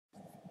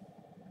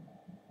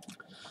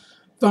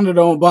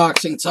Thunderdome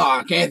Boxing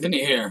Talk.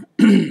 Anthony here.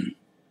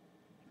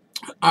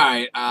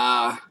 Alright,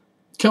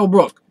 Kell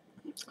Brook.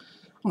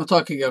 I'm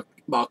talking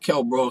about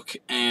Kell Brook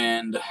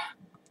and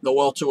the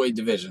welterweight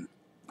division.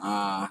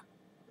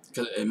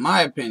 Because in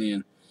my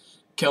opinion,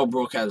 Kell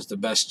Brook has the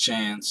best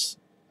chance,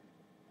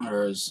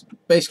 or is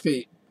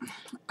basically,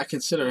 I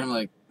consider him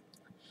like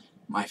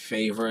my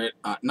favorite,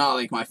 not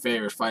like my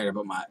favorite fighter,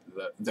 but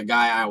the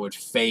guy I would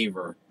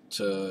favor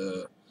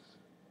to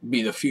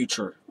be the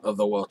future of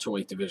the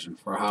welterweight division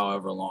for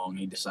however long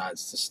he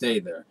decides to stay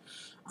there.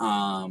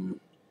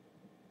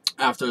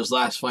 After his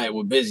last fight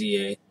with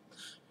Bizier,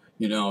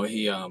 you know,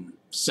 he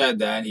said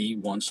that he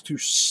wants to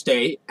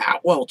stay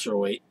at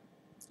welterweight,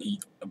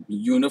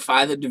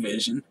 unify the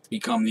division,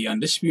 become the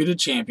undisputed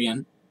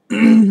champion,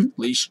 at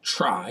least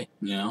try,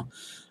 you know.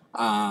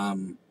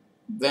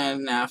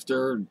 Then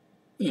after,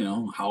 you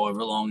know,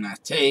 however long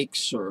that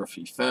takes, or if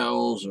he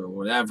fails or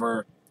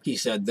whatever, he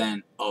said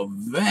then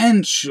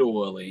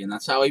eventually, and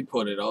that's how he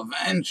put it,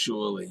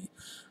 eventually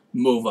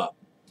move up.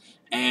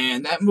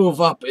 And that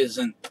move up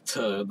isn't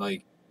to,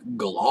 like,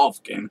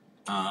 Golovkin.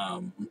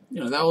 You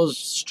know, that was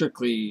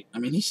strictly, I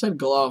mean, he said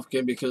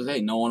Golovkin because,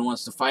 hey, no one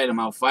wants to fight him,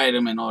 I'll fight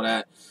him and all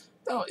that.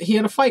 He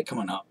had a fight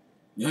coming up.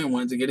 You know, he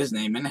wanted to get his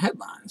name in the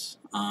headlines.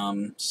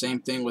 Same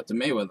thing with the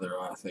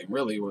Mayweather thing,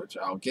 really, which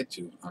I'll get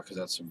to, because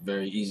that's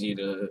very easy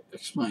to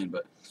explain.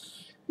 But,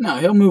 no,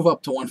 he'll move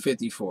up to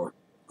 154.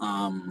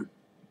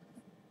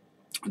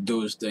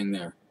 Do his thing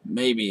there.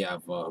 Maybe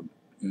have a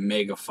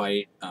mega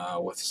fight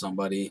with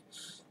somebody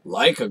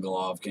like a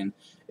Golovkin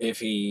if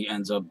he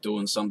ends up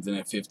doing something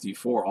at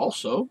 54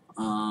 also.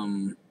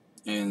 And,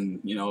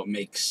 you know, it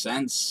makes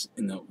sense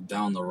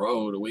down the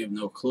road. We have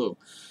no clue.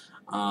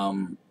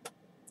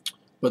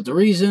 But the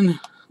reason,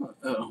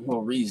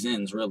 well,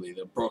 reasons really,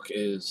 that Brook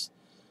is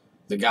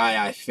the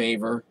guy I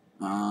favor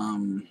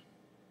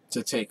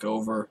to take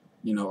over,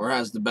 you know, or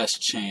has the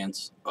best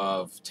chance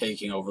of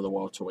taking over the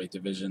welterweight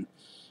division.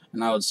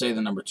 And I would say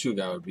the number 2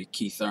 guy would be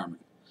Keith Thurman.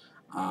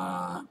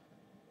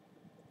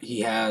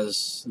 He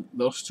has,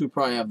 those two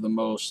probably have the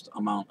most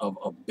amount of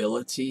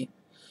ability.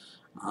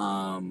 But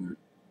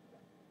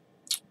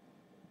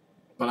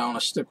I want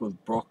to stick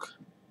with Brook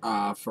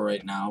for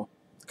right now,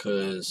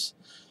 because,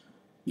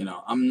 you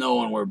know, I'm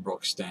knowing where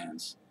Brook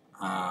stands.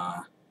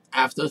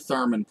 After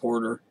Thurman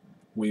Porter,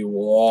 we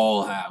will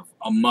all have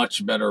a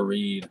much better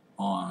read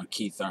on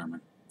Keith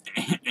Thurman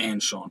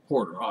and Sean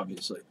Porter,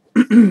 obviously.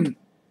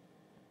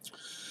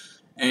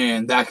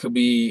 And that could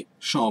be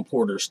Sean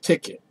Porter's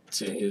ticket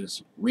to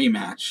his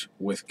rematch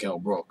with Kell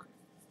Brook.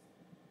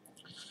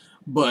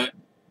 But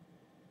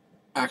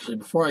actually,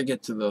 before I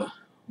get to the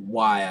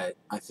why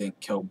I think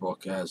Kell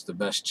Brook has the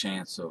best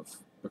chance of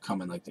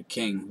becoming like the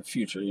king, the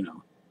future, you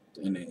know,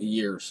 in a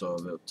year or so,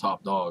 the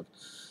top dog,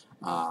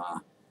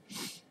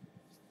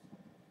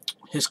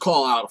 his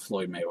call out of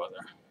Floyd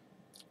Mayweather.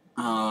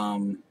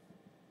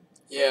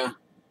 Yeah,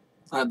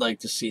 I'd like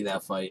to see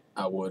that fight.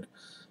 I would.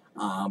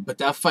 But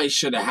that fight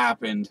should have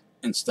happened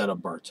instead of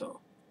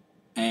Berto.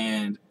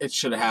 And it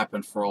should have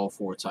happened for all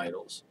 4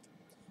 titles.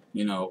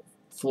 You know,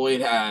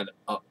 Floyd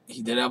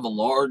he did have a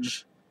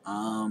large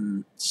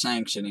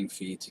sanctioning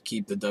fee to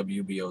keep the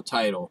WBO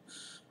title,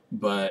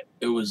 but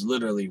it was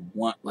literally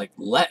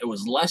it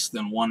was less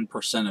than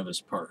 1% of his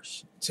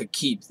purse to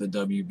keep the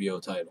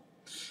WBO title.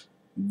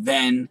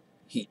 Then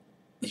he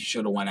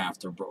should have went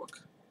after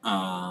Brook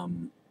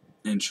and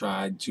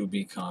tried to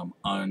become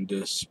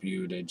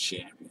undisputed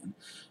champion.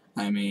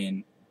 I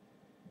mean,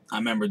 I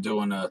remember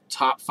doing a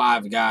top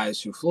 5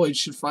 guys who Floyd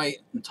should fight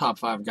and top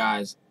 5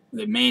 guys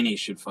that Manny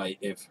should fight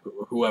if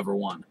whoever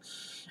won.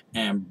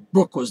 And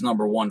Brook was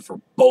number 1 for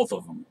both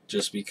of them,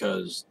 just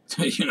because,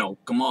 you know,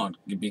 come on,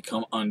 you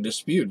become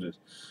undisputed.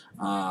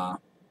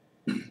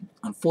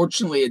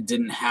 Unfortunately, it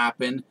didn't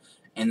happen,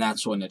 and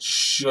that's when it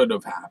should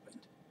have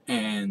happened.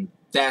 And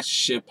that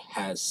ship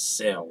has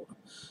sailed.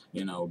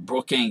 You know,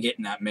 Brook ain't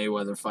getting that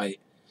Mayweather fight.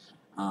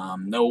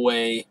 No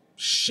way,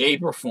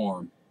 shape, or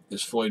form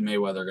is Floyd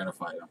Mayweather going to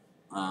fight him.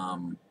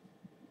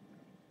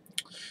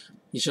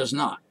 He's just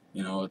not.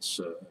 You know, it's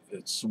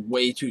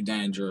way too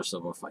dangerous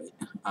of a fight.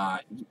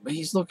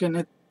 He's looking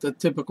at the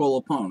typical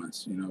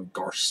opponents, you know,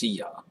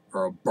 Garcia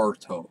or a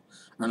Berto,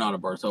 or not a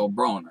Berto, a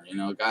Broner, you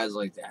know, guys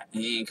like that.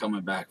 He ain't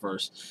coming back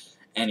versus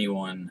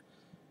anyone,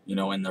 you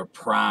know, in their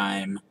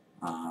prime,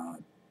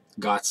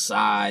 got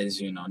size,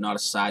 you know, not a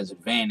size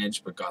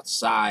advantage, but got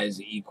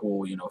size,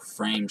 equal, you know,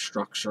 frame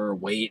structure,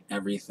 weight,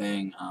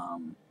 everything,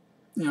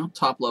 you know,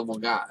 top-level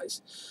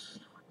guys.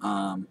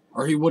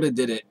 Or he would have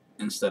did it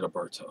instead of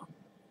Berto.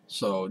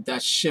 So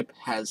that ship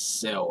has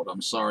sailed.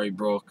 I'm sorry,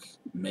 Brook.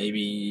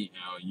 Maybe,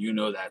 you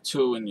know that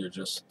too, and you're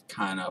just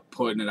kind of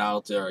putting it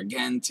out there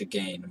again to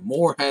gain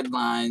more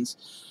headlines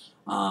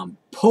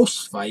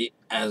post-fight,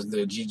 as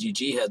the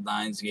GGG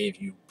headlines gave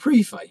you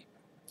pre-fight,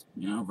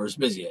 you know, versus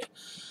Bizier.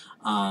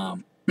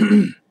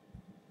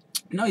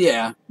 No,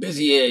 yeah,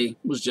 Bizier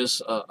was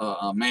just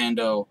a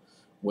Mando,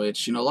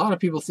 which, you know, a lot of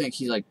people think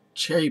he's like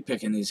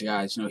cherry-picking these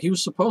guys. You know, he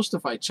was supposed to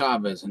fight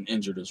Chavez and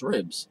injured his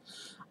ribs.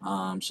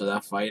 So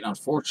that fight,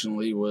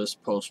 unfortunately, was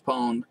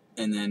postponed.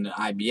 And then the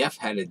IBF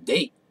had a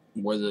date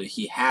where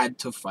he had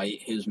to fight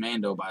his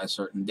Mando by a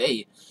certain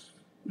date.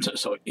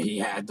 So he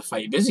had to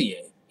fight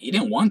Bizier. He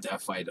didn't want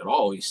that fight at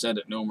all. He said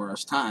it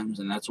numerous times,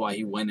 and that's why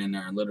he went in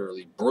there and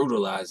literally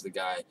brutalized the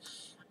guy.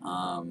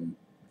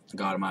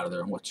 Got him out of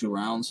there in, what, 2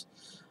 rounds?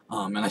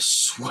 And I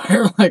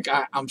swear, like,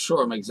 I'm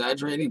sure I'm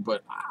exaggerating,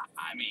 but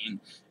I mean,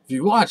 if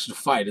you watch the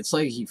fight, it's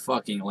like he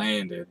fucking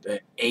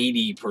landed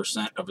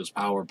 80% of his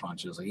power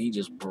punches. Like, he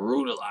just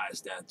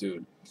brutalized that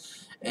dude.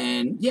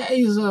 And, yeah,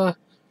 he's not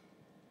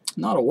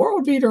a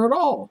world beater at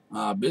all,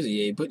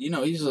 Bizier, but, you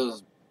know, he's a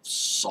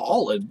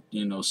solid,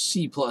 you know,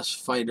 C-plus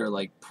fighter,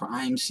 like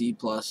prime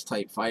C-plus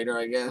type fighter,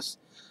 I guess.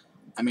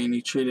 I mean,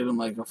 he treated him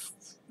like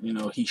you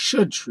know, he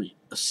should treat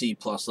a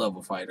C-plus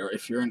level fighter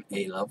if you're an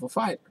A-level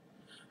fighter,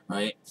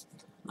 right?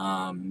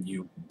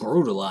 You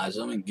brutalize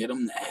them and get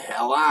them the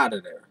hell out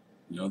of there.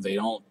 You know, they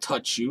don't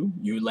touch you.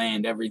 You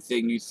land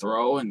everything you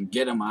throw and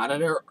get them out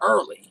of there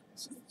early.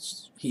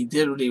 He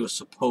did what he was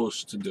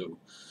supposed to do.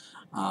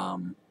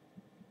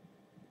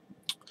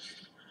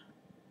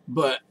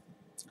 But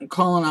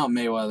calling out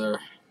Mayweather,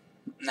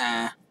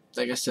 nah.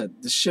 Like I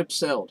said, the ship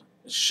sailed.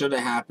 It should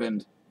have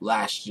happened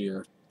last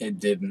year. It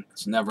didn't.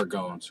 It's never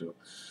going to.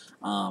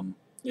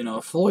 You know,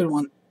 if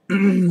Floyd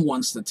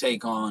wants to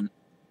take on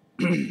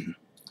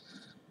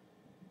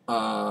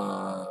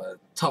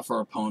tougher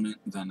opponent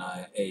than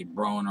a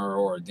Broner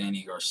or a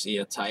Danny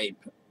Garcia type,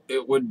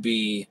 it would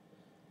be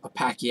a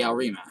Pacquiao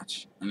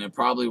rematch. And it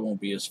probably won't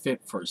be his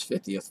fit for his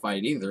 50th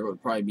fight either. It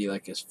would probably be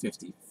like his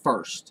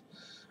 51st.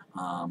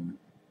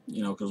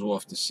 You know, because we'll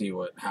have to see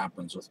what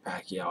happens with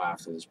Pacquiao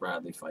after this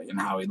Bradley fight and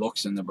how he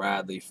looks in the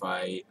Bradley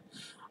fight.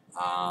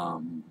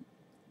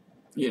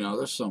 You know,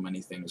 there's so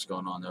many things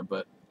going on there.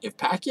 But if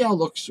Pacquiao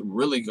looks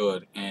really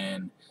good,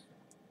 and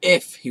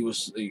if he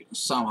was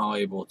somehow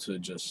able to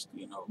just,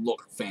 you know,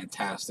 look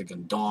fantastic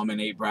and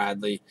dominate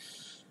Bradley,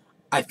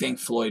 I think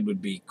Floyd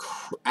would be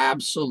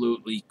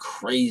absolutely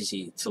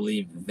crazy to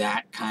leave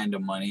that kind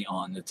of money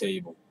on the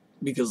table.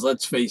 Because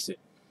let's face it,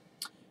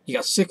 he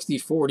got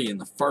 60-40 in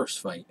the first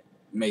fight,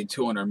 made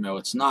 200 mil.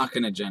 It's not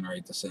going to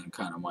generate the same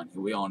kind of money.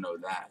 We all know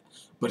that.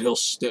 But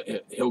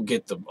he'll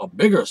get a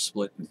bigger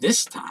split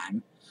this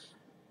time.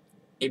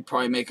 He'd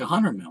probably make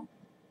 100 mil.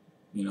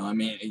 You know, I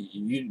mean,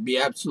 you'd be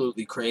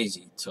absolutely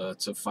crazy to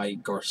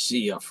fight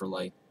Garcia for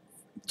like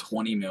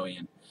 20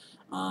 million.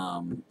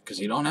 Because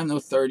you don't have no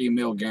 30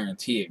 mil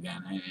guarantee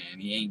again, and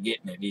he ain't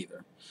getting it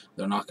either.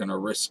 They're not going to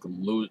risk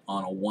lose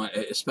on a one,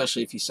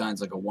 especially if he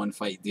signs like a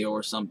one-fight deal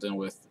or something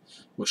with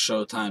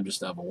Showtime, just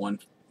to have a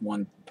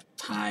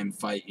one-time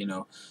fight. You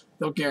know,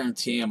 they'll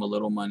guarantee him a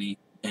little money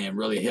and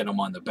really hit him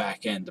on the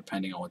back end,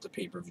 depending on what the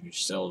pay-per-view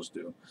sales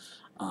do.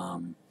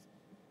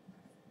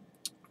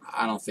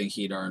 I don't think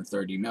he'd earn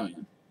 30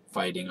 million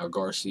fighting a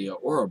Garcia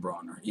or a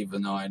Broner,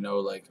 even though I know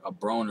like a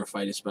Broner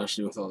fight,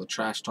 especially with all the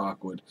trash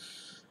talk, would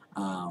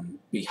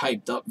be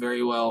hyped up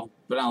very well,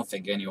 but I don't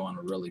think anyone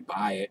would really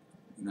buy it.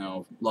 You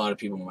know, a lot of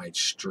people might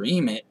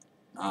stream it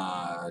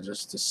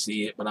just to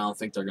see it, but I don't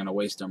think they're going to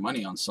waste their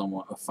money on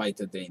a fight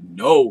that they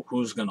know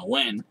who's going to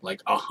win,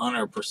 like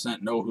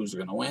 100% know who's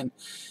going to win.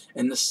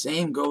 And the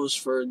same goes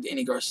for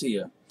Danny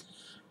Garcia.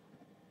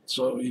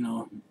 So, you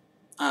know,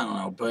 I don't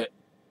know, but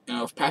you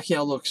know, if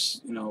Pacquiao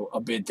looks, you know, a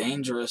bit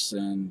dangerous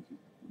and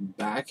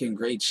back in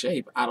great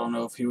shape, I don't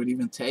know if he would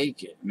even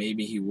take it.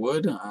 Maybe he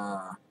would.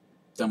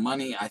 The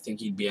money, I think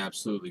he'd be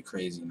absolutely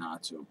crazy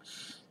not to.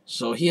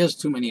 So he has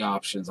too many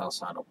options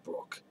outside of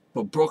Brook.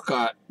 But Brook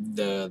got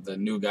the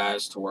new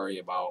guys to worry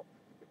about.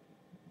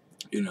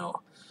 You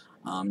know,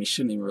 he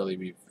shouldn't even really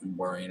be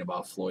worrying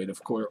about Floyd.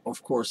 Of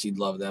course, he'd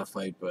love that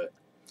fight, but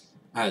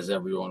as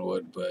everyone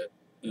would. But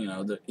you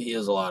know, he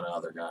has a lot of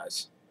other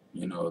guys.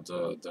 You know,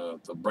 the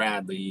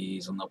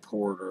Bradleys and the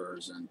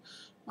Porters and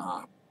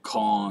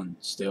Khan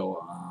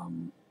still,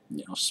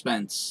 you know,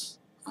 Spence,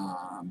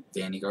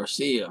 Danny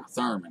Garcia,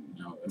 Thurman,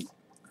 you know,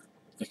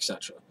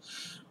 etc.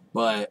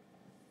 But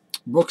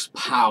Brook's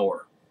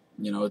power,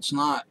 you know, it's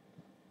not,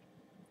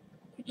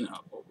 you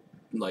know,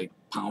 like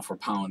pound for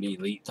pound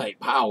elite type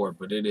power,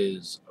 but it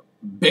is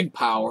big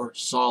power,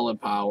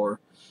 solid power,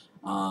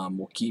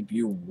 will keep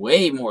you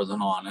way more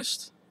than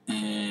honest.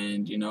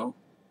 And, you know,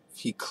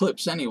 if he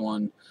clips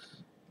anyone,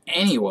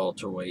 any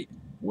welterweight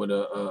with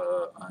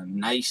a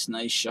nice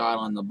shot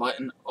on the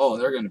button, oh,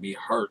 they're going to be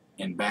hurt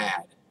and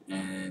bad.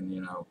 And,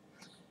 you know,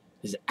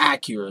 his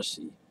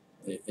accuracy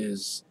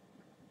is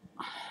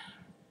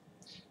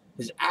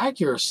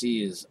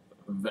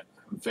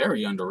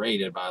very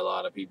underrated by a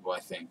lot of people, I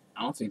think.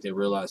 I don't think they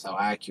realize how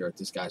accurate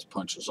this guy's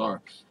punches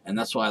are. And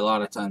that's why a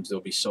lot of times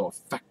they'll be so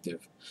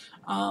effective.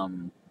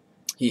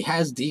 He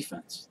has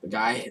defense. The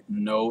guy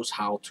knows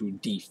how to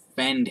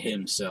defend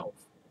himself.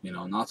 You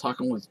know, not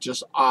talking with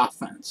just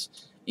offense,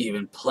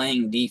 even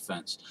playing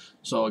defense.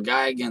 So a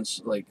guy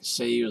against, like,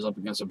 say he was up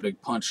against a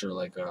big puncher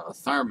like a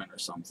Thurman or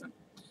something,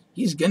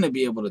 he's going to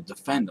be able to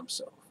defend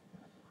himself.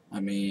 I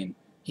mean,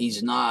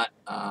 he's not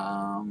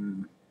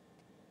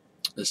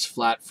as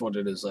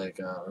flat-footed as like,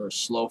 or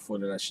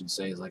slow-footed, I should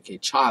say, as like a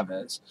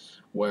Chavez,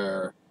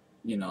 where,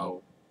 you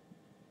know,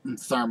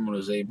 Thurman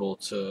was able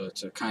to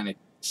kind of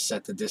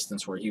set the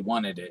distance where he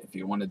wanted it. If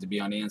he wanted to be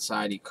on the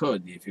inside, he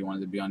could. If he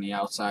wanted to be on the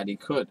outside, he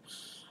could.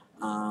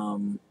 Yeah,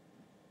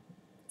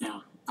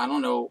 I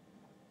don't know.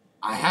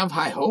 I have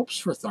high hopes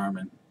for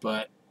Thurman,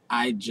 but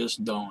I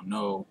just don't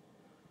know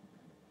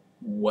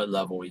what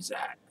level he's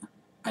at.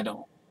 I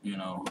don't,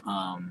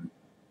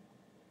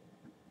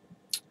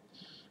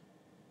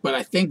 but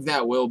I think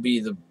that will be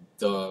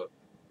the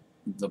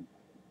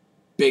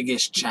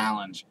biggest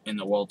challenge in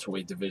the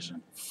welterweight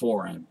division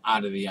for him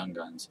out of the young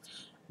guns.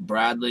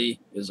 Bradley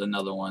is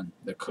another one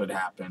that could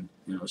happen.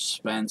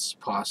 Spence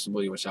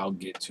possibly, which I'll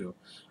get to.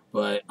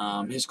 But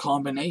his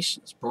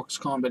combinations, Brook's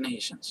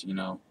combinations,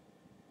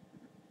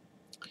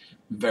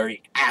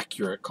 very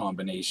accurate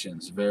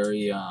combinations.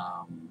 Very,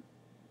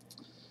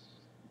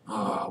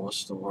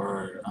 what's the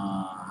word?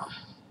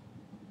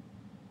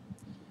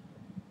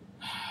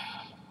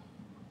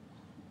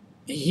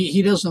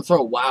 He doesn't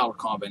throw wild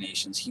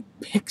combinations. He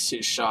picks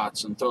his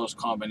shots and throws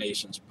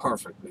combinations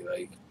perfectly.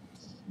 Like,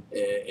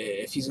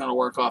 if he's going to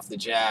work off the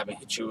jab and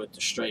hit you with the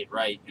straight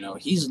right,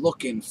 he's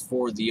looking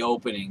for the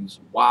openings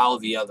while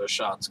the other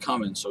shot's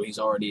coming. So he's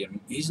already in.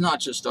 He's not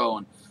just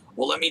throwing,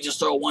 well, let me just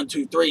throw 1,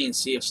 2, 3 and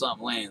see if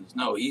something lands.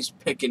 No, he's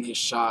picking his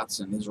shots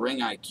and his ring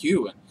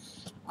IQ, and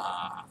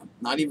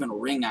not even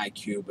ring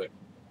IQ, but,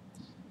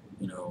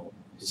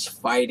 his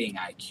fighting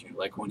IQ.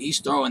 Like, when he's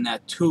throwing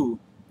that 2,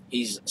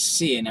 he's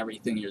seeing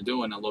everything you're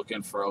doing and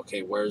looking for,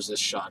 okay, where's this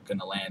shot going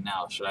to land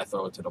now? Should I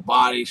throw it to the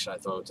body? Should I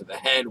throw it to the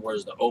head?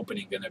 Where's the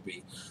opening going to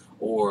be?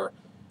 Or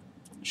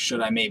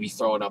should I maybe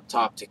throw it up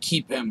top to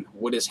keep him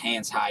with his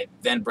hands high,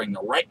 then bring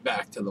the right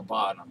back to the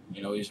bottom?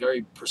 He's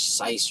very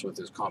precise with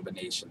his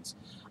combinations,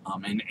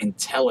 and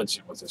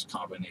intelligent with his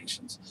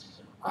combinations.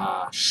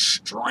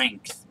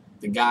 Strength.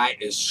 The guy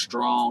is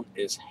strong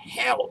as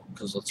hell,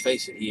 because let's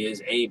face it, he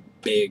is a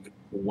big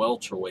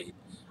welterweight.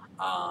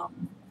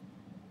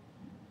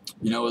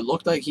 It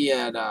looked like he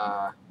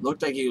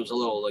was a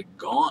little like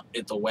gaunt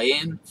at the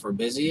weigh-in for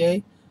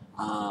Bizier.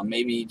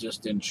 Maybe he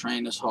just didn't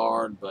train as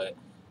hard,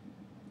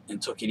 and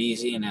took it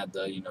easy and had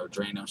to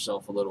drain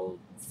himself a little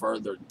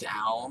further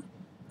down.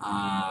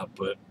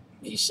 But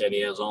he said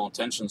he has all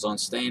intentions on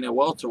staying at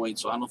welterweight,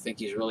 so I don't think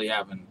he's really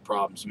having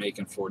problems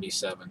making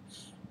 47.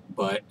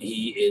 But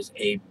he is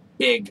a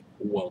big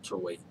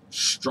welterweight,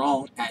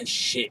 strong as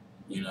shit.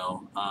 You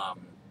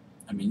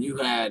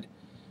had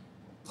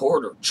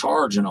Porter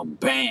charging him,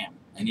 bam,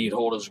 and he'd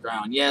hold his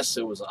ground. Yes,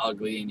 it was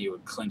ugly, and he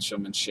would clinch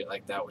him and shit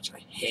like that, which I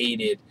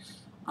hated.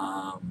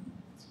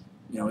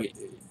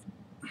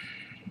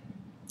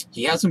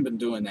 He hasn't been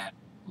doing that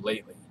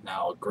lately.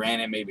 Now,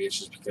 granted, maybe it's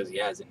just because he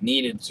hasn't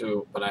needed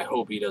to, but I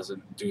hope he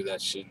doesn't do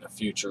that shit in the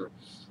future,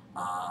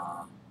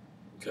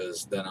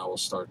 because then I will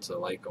start to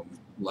like him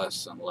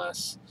less and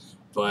less.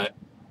 But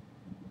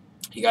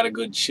he got a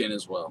good chin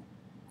as well.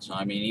 So,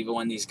 even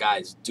when these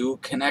guys do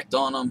connect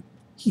on him,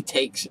 he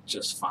takes it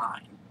just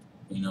fine.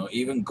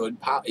 Even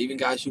even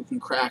guys who can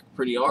crack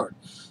pretty hard,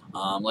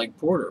 like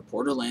Porter.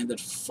 Porter landed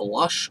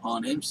flush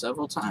on him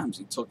several times.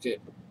 He took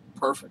it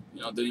perfect.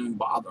 Didn't even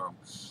bother him.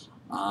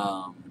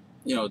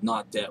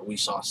 Not that we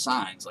saw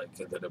signs like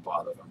that it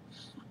bothered him.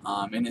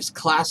 And his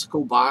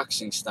classical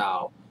boxing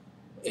style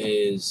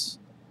is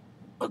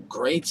a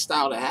great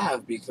style to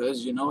have,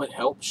 because it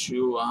helps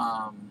you.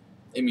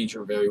 It means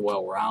you're very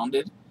well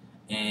rounded,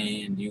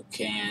 and you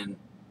can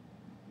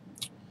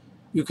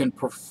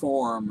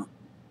perform,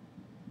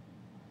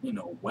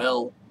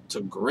 well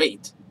to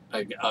great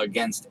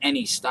against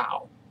any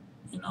style,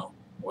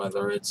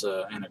 whether it's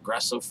an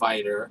aggressive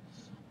fighter,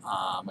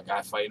 a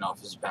guy fighting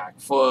off his back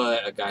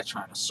foot, a guy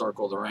trying to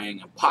circle the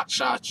ring and pot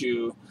shot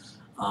you,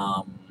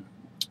 a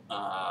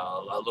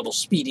little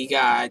speedy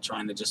guy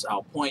trying to just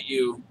outpoint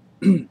you.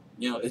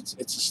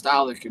 It's a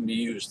style that can be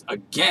used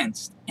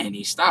against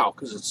any style,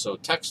 because it's so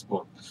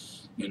textbook,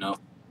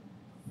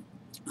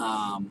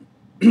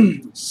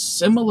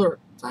 Similar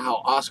to how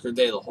Oscar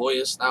De La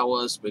Hoya's style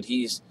was, but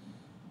he's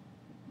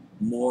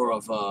more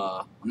of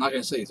a, I'm not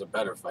going to say he's a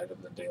better fighter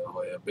than De La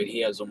Hoya, but he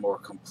has a more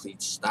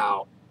complete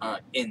style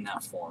in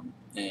that form,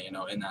 and,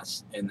 in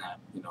that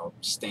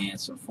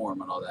stance and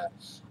form and all that,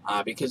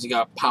 because he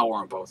got power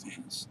on both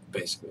hands,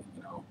 basically.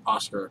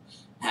 Oscar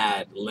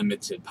had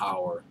limited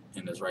power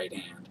in his right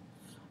hand.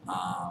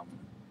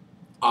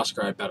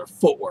 Oscar had better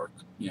footwork.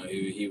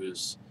 He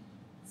was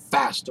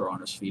faster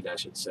on his feet, I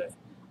should say.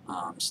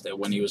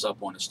 When he was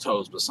up on his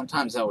toes, but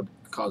sometimes that would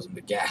cause him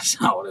to gas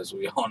out, as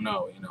we all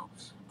know.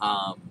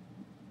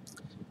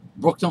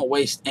 Brook don't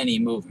waste any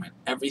movement.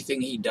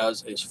 Everything he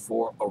does is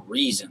for a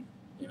reason.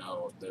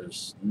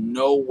 There's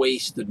no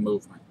wasted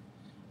movement.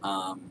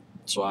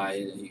 That's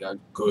why he got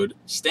good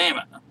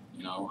stamina.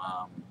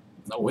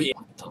 What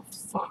the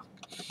fuck?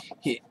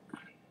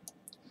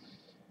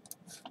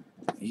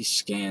 These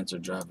scans are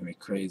driving me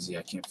crazy.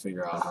 I can't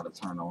figure out how to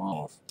turn them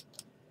off.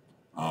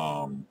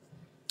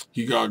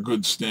 He got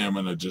good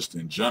stamina just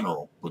in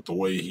general, but the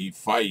way he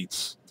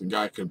fights, the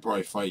guy could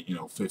probably fight,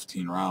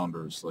 15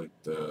 rounders, like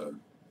a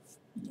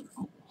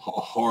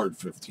hard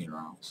 15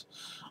 rounds.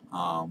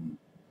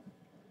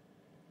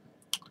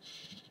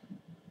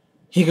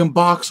 he can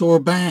box or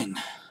bang,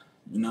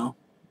 you know.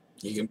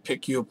 He can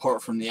pick you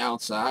apart from the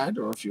outside,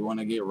 or if you want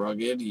to get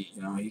rugged,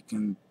 he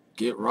can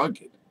get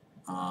rugged.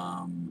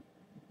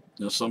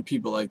 Some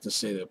people like to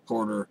say that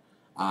Porter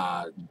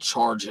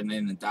charging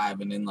in and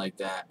diving in like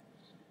that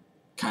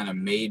kind of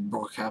made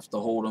Brook have to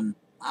hold him.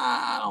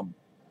 I don't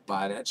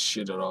buy that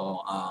shit at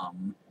all.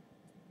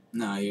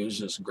 No, he was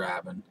just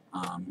grabbing.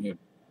 He would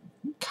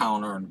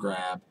counter and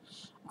grab.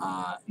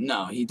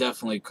 No, he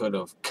definitely could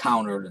have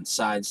countered and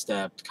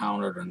sidestepped,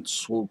 countered and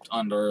swooped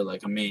under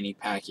like a Manny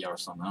Pacquiao or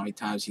something. How many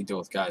times he deal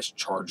with guys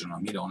charging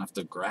him? He don't have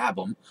to grab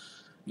him,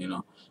 you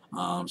know.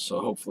 So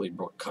hopefully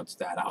Brook cuts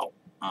that out.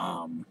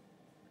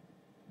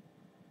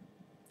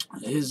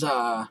 His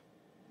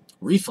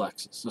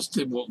reflexes.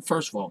 Well,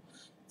 first of all,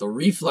 the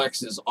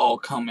reflexes all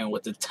come in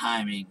with the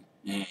timing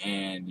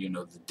and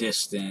the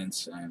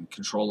distance and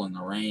controlling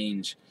the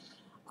range.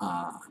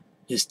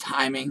 His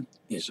timing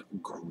is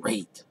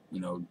great.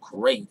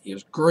 Great. He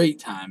has great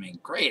timing,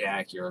 great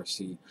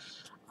accuracy,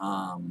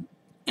 and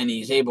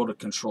he's able to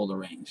control the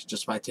range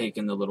just by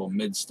taking the little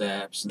mid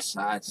steps and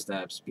side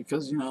steps.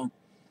 Because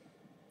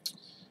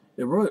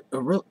it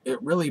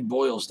really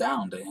boils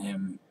down to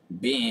him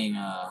being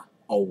a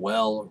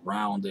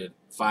well-rounded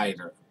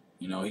fighter.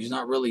 He's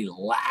not really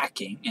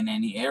lacking in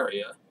any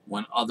area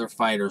when other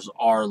fighters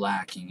are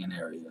lacking in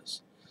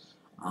areas.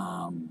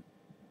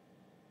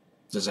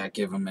 Does that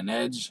give him an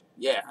edge?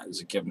 Yeah.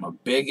 Does it give him a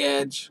big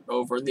edge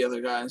over the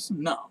other guys?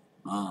 No.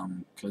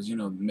 Because,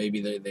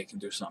 maybe they can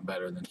do something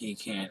better than he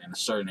can in a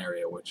certain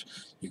area, which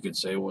you could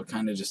say, well, it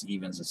kind of just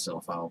evens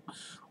itself out.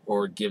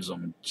 Or it gives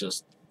him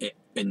just,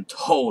 in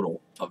total,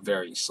 a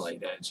very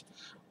slight edge.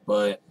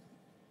 But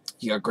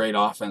he got great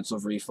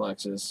offensive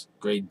reflexes,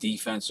 great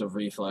defensive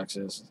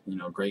reflexes,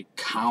 great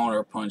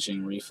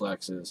counter-punching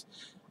reflexes.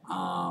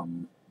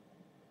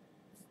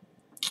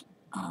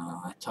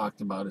 I talked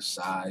about his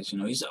size.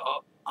 He's an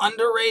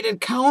underrated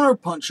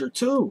counter-puncher,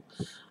 too.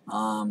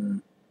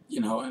 And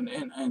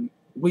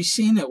we've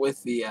seen it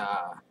with the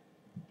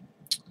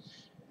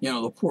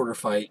Porter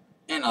fight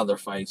and other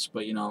fights.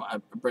 But, I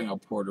bring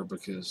up Porter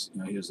because,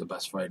 he was the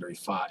best fighter he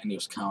fought, and he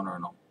was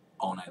countering him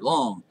all night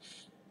long.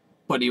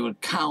 But he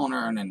would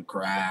counter and then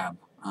grab.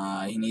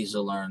 He needs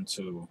to learn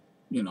to,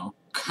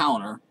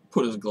 counter,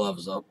 put his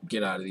gloves up,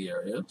 get out of the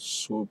area,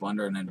 swoop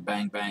under, and then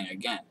bang, bang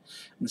again,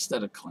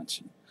 instead of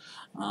clinching.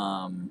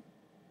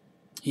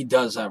 He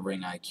does have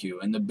ring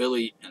IQ and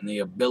the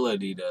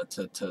ability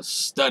to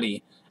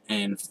study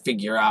and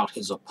figure out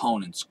his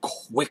opponents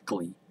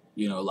quickly.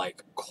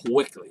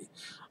 Quickly.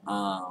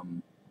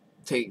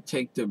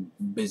 Take the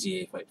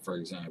Bizier fight, for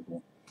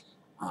example.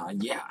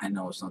 Yeah, I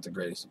know it's not the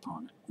greatest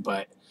opponent,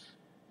 but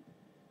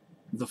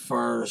the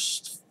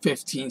first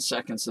 15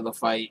 seconds of the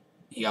fight,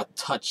 he got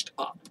touched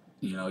up.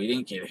 He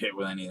didn't get hit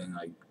with anything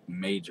like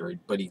major,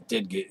 but he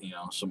did get,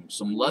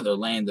 some leather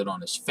landed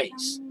on his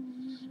face.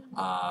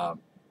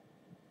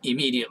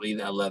 Immediately,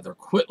 that leather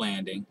quit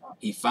landing.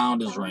 He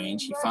found his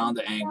range. He found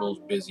the angles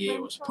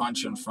Bizier was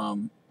punching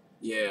from.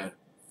 Yeah,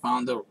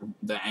 found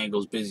the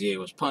angles Bizier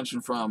was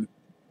punching from,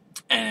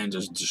 and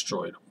just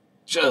destroyed him.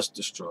 Just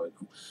destroyed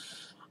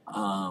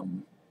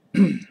him.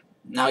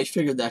 Now he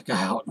figured that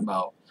guy out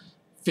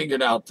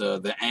figured out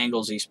the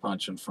angles he's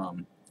punching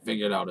from,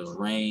 figured out his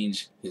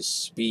range, his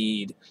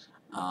speed,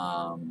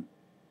 all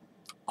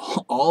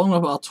in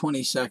about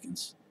 20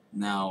 seconds.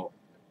 Now,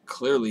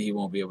 clearly he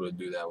won't be able to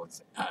do that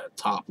with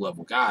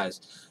top-level guys,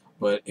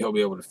 but he'll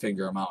be able to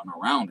figure them out in a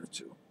round or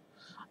two,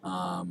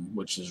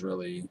 which is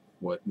really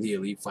what the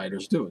elite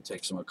fighters do. It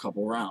takes them a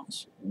couple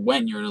rounds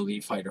when you're an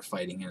elite fighter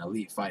fighting an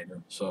elite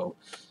fighter. So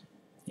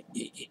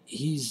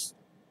he's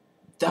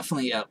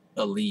definitely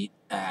elite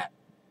at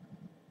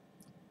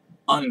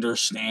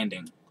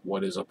understanding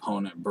what his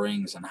opponent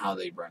brings and how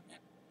they bring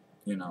it.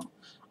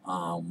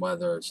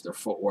 Whether it's their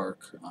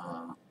footwork,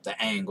 the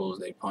angles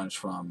they punch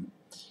from,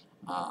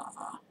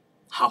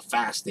 how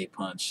fast they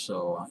punch.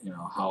 So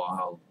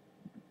how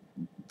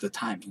the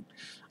timing,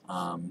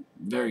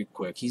 very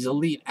quick. He's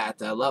elite at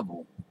that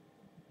level.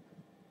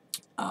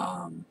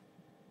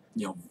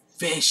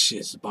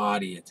 Vicious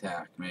body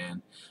attack,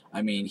 man.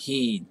 I mean,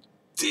 he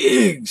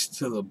digs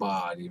to the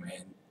body,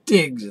 man.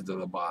 Digs to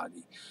the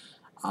body.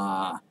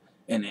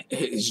 And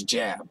his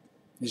jab,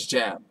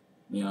 that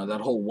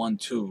whole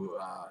 1-2,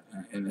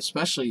 and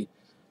especially,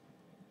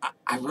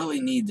 I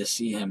really need to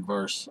see him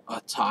versus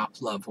a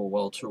top-level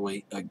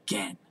welterweight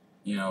again,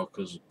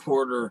 because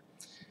Porter,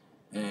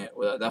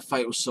 that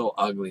fight was so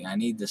ugly. I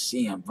need to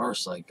see him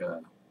versus like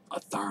a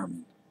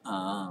Thurman.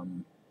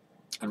 I'd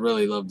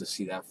really love to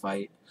see that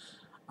fight.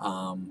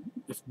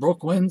 If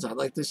Brook wins, I'd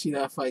like to see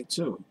that fight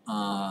too.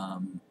 A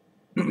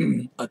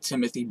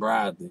Timothy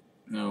Bradley,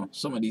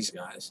 some of these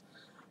guys.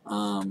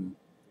 I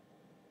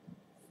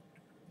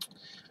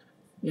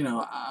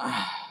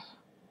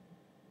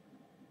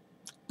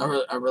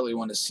really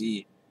want to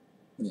see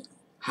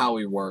how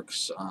he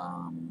works.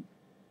 I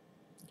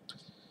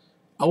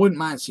wouldn't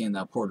mind seeing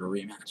that Porter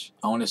rematch.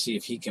 I want to see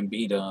if he can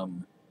beat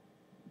him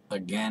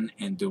again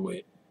and do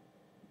it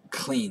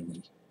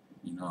cleanly,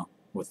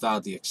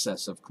 without the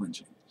excessive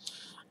clinching.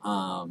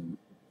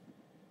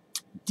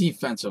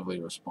 defensively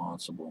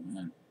responsible,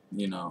 man.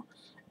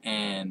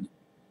 And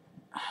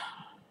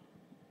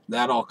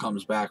that all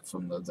comes back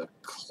from the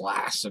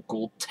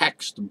classical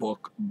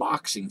textbook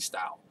boxing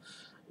style,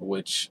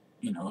 which,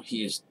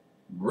 he is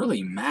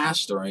really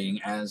mastering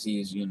as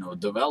he's,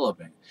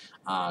 developing,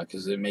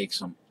 because it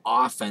makes him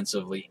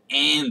offensively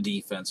and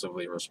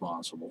defensively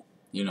responsible.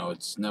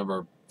 He's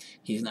never,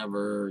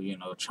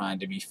 trying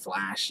to be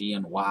flashy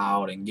and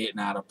wild and getting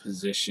out of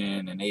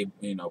position and,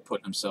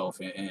 putting himself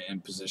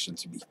in position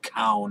to be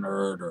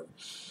countered or,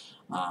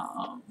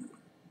 um,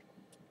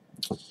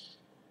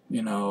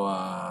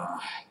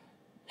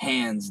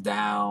 hands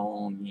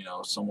down,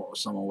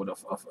 someone with a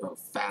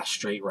fast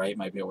straight right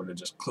might be able to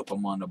just clip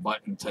him on the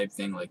button type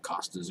thing, like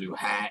Costazu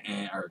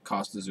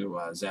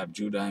Zab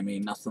Judah. I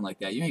mean, nothing like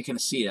that. You ain't gonna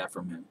see that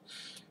from him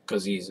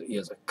because he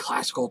has a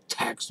classical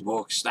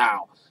textbook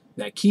style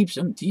that keeps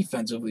him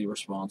defensively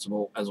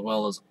responsible as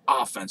well as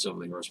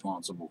offensively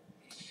responsible,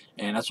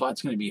 and that's why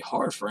it's going to be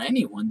hard for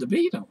anyone to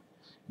beat him.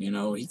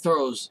 He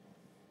throws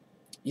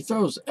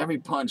every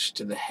punch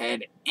to the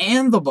head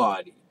and the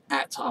body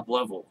at top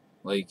level.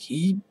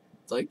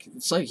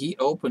 It's like he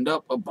opened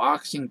up a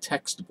boxing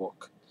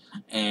textbook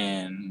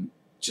and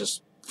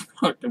just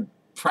fucking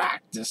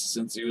practiced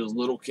since he was a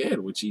little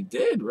kid, which he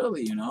did,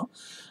 really, and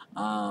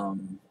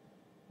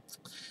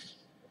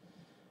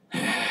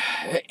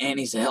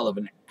he's a hell of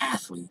an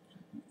athlete,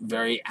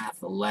 very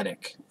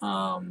athletic.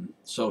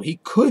 So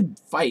he could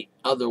fight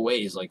other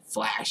ways, like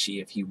flashy,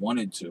 if he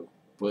wanted to,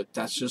 but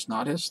that's just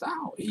not his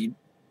style. He,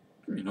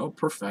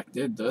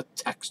 perfected the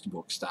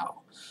textbook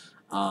style.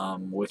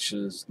 Which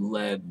has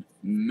led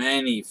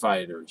many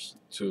fighters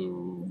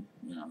to,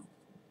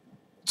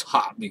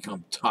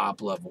 become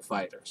top level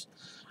fighters.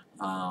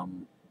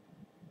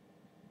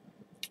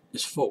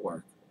 His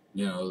footwork,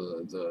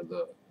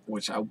 the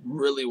which I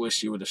really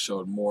wish he would have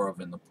showed more of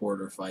in the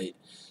Porter fight.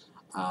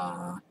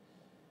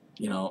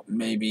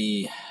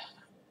 Maybe,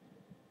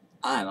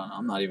 I don't know.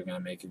 I'm not even gonna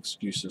make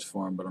excuses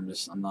for him, but I'm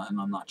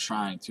not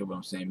trying to. But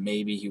I'm saying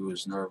maybe he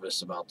was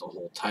nervous about the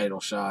whole title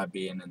shot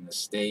being in the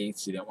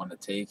States. He didn't want to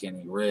take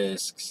any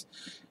risks.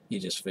 He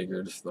just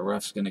figured if the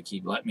ref's gonna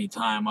keep letting me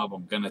tie him up,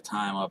 I'm gonna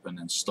tie him up and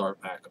then start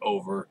back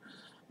over.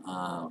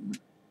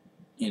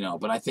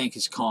 But I think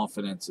his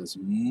confidence is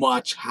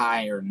much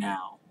higher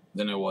now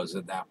than it was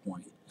at that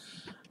point.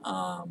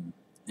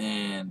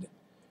 And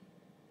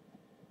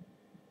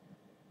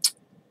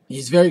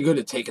he's very good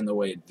at taking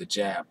away the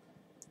jab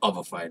of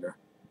a fighter.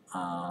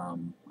 I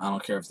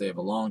don't care if they have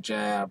a long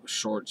jab, a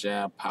short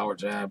jab, power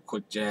jab,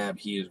 quick jab.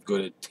 He is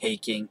good at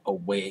taking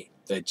away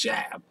the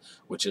jab,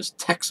 which is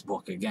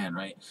textbook again,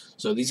 right?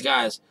 So these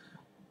guys,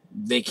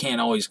 they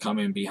can't always come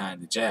in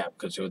behind the jab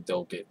because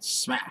they'll get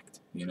smacked,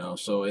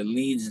 So it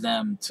leads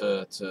them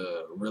to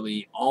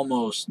really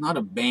almost not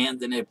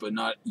abandon it, but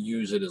not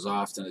use it as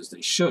often as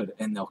they should,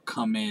 and they'll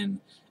come in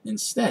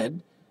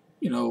instead,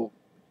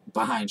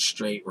 behind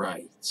straight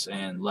rights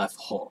and left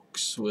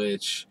hooks,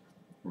 which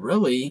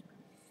really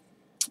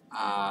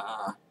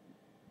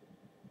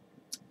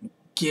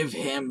give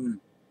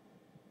him,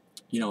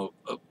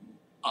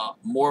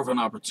 more of an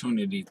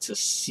opportunity to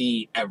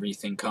see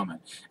everything coming.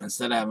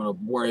 Instead of having to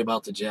worry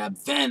about the jab,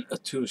 then a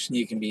 2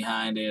 sneaking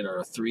behind it or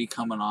a 3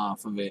 coming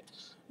off of it.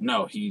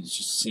 No, he's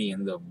just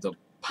seeing the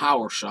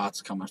power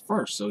shots coming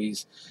first. So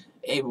he's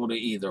able to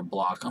either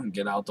block them,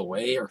 get out the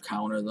way, or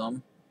counter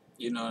them.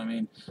 You know what I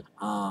mean?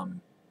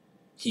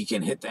 He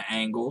can hit the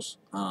angles.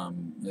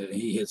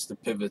 He hits the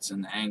pivots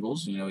and the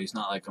angles. He's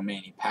not like a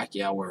Manny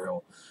Pacquiao where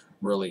he'll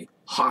really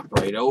hop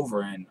right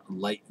over and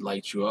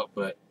light you up,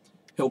 but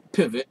he'll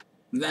pivot,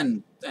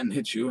 then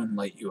hit you and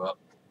light you up.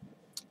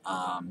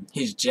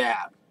 His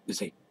jab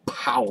is a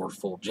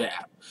powerful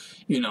jab.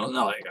 Not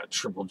like a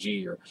Triple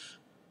G or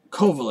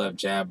Kovalev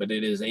jab, but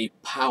it is a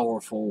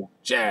powerful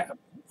jab.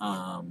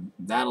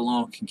 That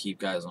alone can keep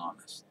guys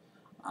honest.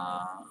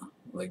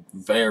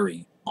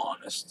 Very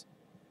honest.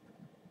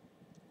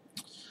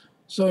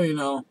 So,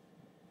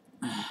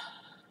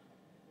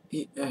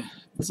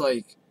 it's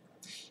like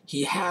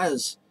he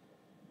has,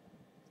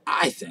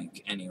 I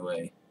think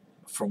anyway,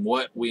 from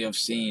what we have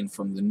seen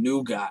from the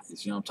new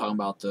guys, I'm talking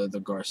about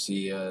the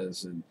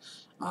Garcias and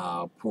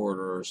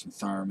Porters and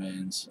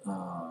Thurmans,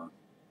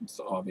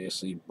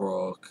 obviously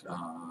Brook,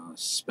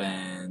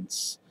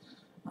 Spence,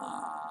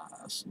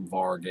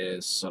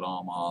 Vargas,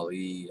 Saddam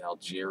Ali,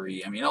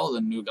 Algieri. I mean, all the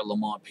new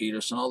Lamont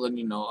Peterson, all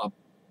the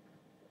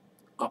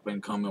up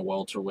and coming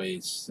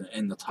welterweights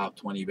in the top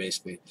 20,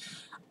 basically.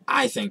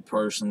 I think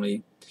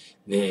personally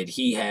that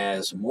he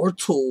has more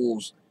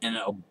tools and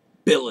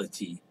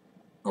ability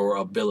or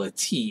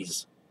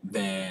abilities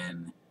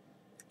than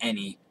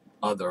any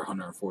other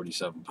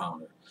 147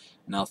 pounder.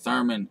 Now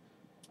Thurman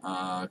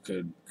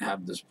could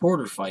have this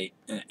Porter fight,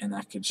 and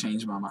that could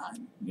change my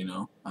mind.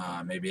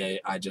 Maybe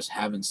I just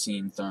haven't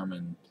seen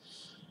Thurman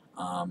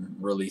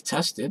really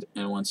tested,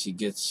 and once he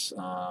gets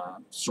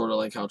sort of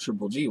like how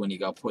Triple G, when he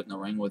got put in the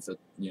ring with a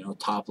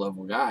top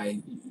level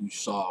guy, you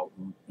saw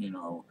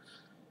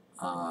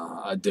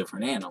a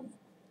different animal.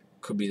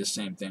 could be the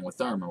same thing with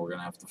Thurman. We're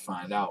gonna have to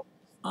find out.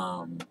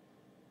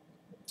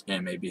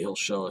 And maybe he'll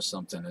show us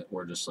something that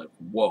we're just like,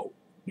 whoa,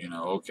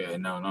 okay,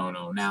 no.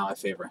 Now I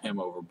favor him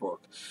over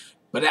Brook.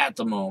 But at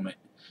the moment,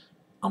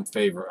 I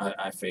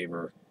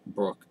favor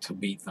Brook to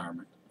beat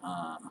Thurman.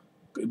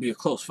 It'd be a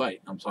close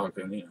fight. I'm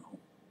talking,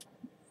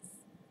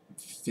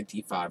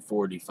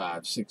 55-45,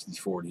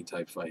 60-40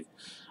 type fight.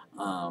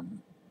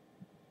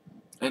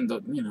 And,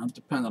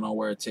 depending on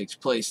where it takes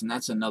place, and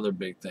that's another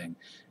big thing.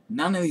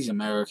 None of these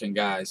American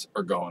guys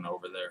are going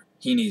over there.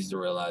 He needs to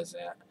realize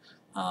that.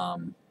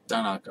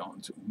 They're not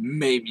going to.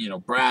 Maybe,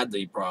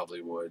 Bradley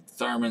probably would.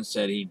 Thurman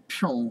said he'd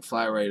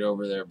fly right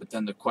over there, but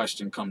then the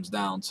question comes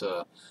down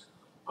to,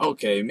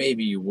 okay,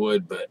 maybe you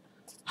would, but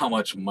how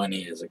much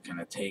money is it going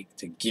to take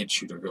to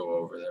get you to go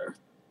over there,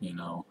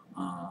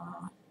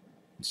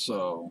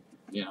 So,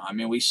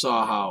 we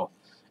saw how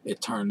it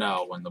turned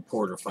out when the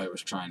Porter fight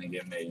was trying to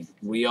get made.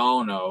 We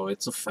all know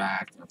it's a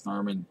fact.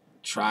 Thurman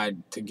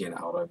tried to get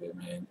out of it,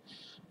 man.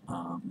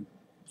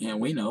 And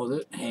we know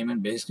that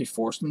Heyman basically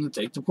forced him to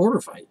take the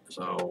Porter fight.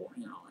 So,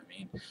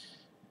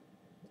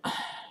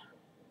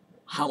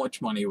 how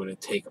much money would it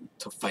take him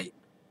to fight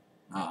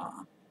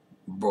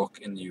Brook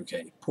in the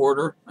UK?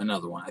 Porter,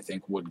 another one, I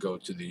think, would go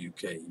to the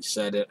UK. He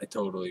said it. I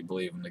totally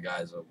believe him. The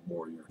guy's a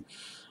warrior.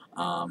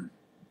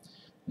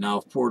 Now,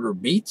 if Porter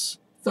beats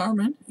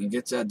Thurman and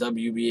gets that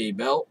WBA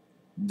belt,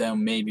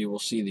 then maybe we'll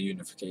see the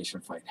unification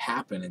fight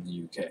happen in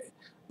the UK.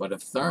 But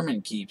if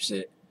Thurman keeps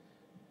it,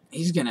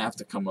 he's going to have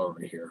to come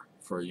over here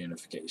for a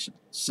unification.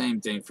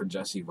 Same thing for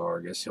Jesse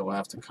Vargas. He'll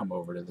have to come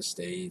over to the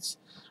States.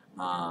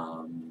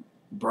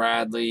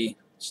 Bradley,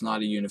 it's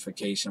not a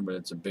unification, but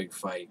it's a big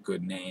fight.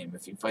 Good name.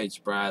 If he fights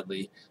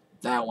Bradley,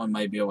 that one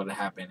might be able to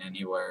happen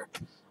anywhere.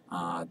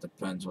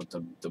 Depends what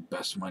the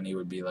best money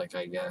would be like,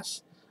 I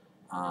guess.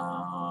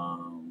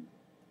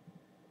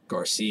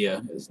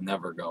 Garcia is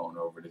never going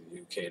over to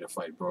the UK to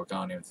fight Brook. I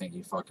don't even think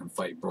he'd fucking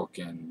fight Brook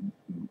in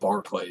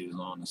Barclays,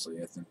 honestly.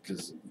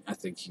 Because I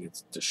think he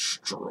gets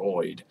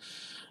destroyed.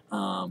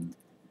 But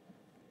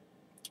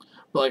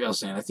like I was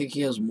saying, I think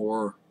he has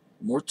more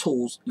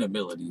tools and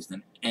abilities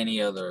than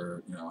any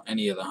other,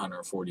 any of the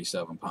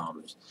 147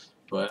 pounders.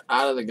 But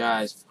out of the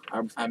guys,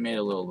 I made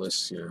a little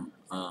list here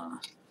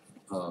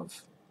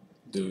of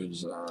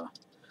dudes that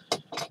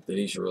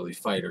he should really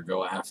fight or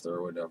go after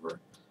or whatever.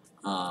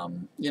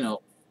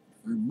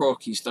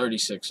 Brook, he's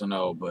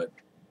 36-0, but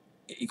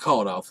he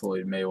called out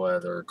Floyd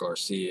Mayweather,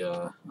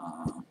 Garcia,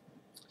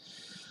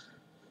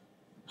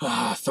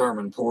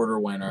 Thurman, Porter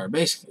winner,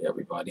 basically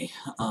everybody.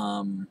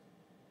 I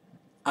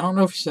don't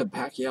know if he said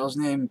Pacquiao's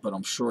name, but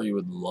I'm sure he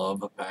would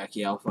love a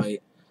Pacquiao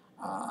fight.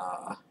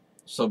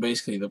 So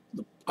basically,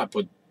 I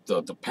put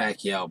the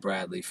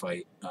Pacquiao-Bradley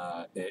fight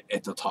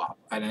at the top.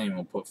 I didn't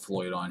even put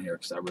Floyd on here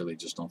because I really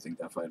just don't think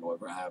that fight will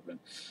ever happen.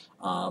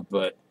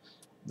 But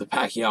the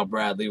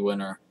Pacquiao-Bradley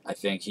winner, I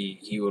think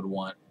he would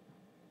want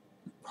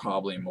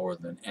probably more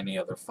than any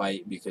other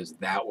fight, because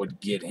that would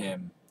get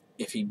him,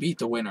 if he beat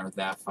the winner of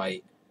that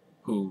fight,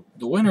 the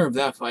winner of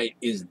that fight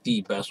is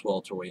the best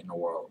welterweight in the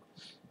world,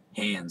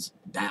 hands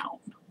down,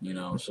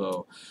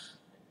 so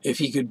if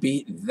he could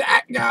beat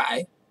that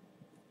guy,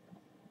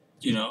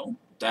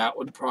 that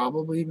would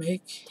probably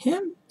make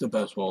him the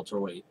best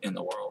welterweight in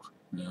the world.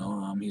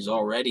 He's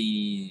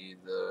already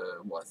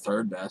the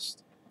third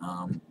best,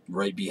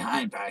 right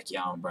behind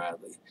Pacquiao and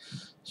Bradley.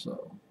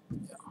 So,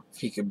 if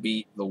he could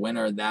beat the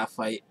winner of that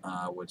fight,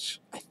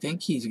 which I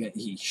think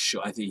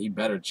I think he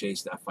better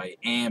chase that fight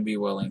and be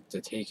willing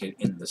to take it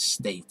in the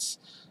States.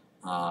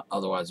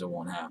 Otherwise, it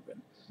won't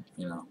happen.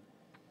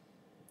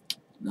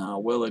 Now,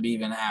 will it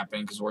even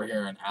happen? Because we're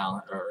hearing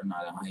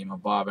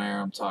Bob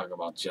Arum talk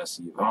about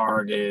Jesse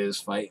Vargas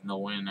fighting the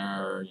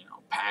winner,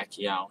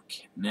 Pacquiao,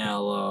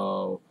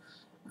 Canelo.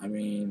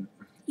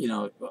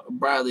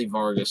 Bradley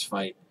Vargas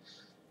fight.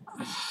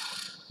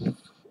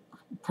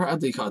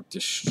 Bradley got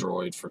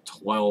destroyed for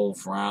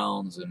 12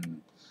 rounds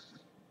and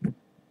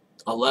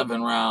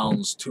 11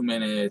 rounds, 2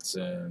 minutes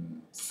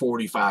and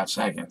 45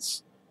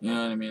 seconds. You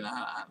know what I mean?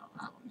 I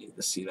don't need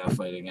to see that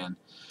fight again.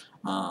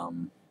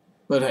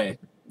 But hey,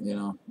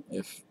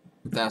 if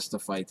that's the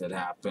fight that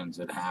happens,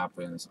 it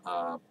happens.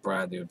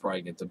 Bradley would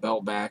probably get the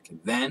belt back.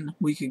 Then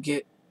we could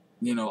get,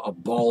 a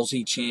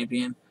ballsy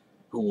champion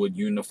who would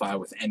unify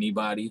with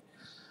anybody.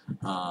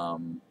 But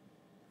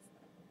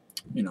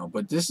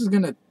this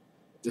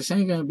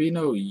ain't gonna be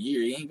no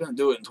year. He ain't gonna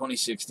do it in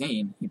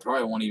 2016. He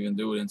probably won't even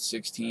do it in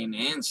 16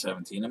 and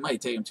 17. It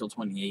might take him till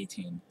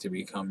 2018 to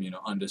become,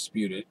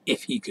 undisputed,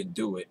 if he could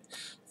do it.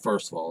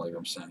 First of all, like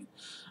I'm saying,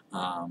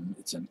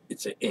 it's an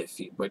if,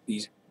 but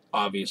he's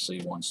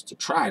obviously wants to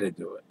try to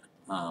do it,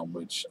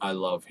 which I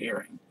love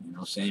hearing.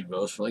 Same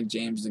goes for like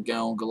James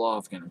DeGale,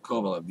 Golovkin, and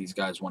Kovalev. These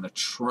guys want to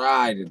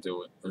try to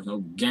do it. There's no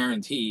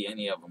guarantee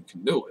any of them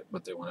can do it,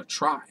 but they want to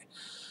try.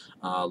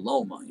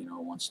 Loma,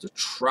 wants to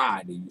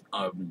try to,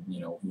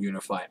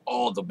 unify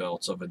all the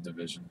belts of a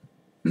division.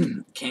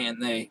 Can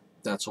they?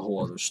 That's a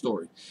whole other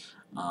story.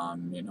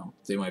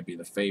 They might be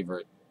the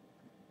favorite,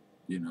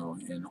 you know,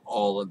 in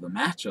all of the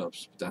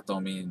matchups. That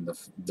don't mean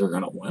they're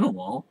going to win them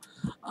all.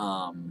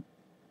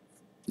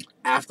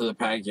 After the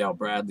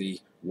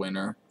Pacquiao-Bradley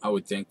winner, I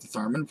would think the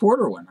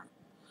Thurman-Porter winner.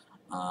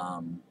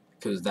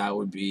 Because that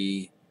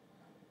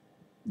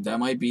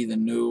might be the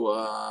new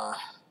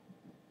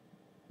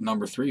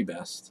number 3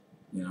 best.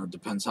 You know,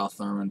 depends how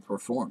Thurman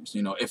performs.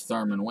 You know, if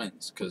Thurman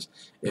wins. Because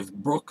if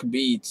Brook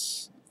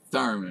beats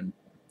Thurman,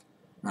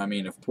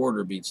 if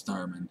Porter beats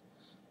Thurman,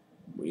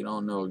 we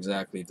don't know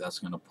exactly if that's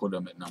going to put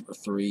him at number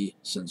 3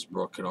 since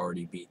Brook had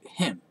already beat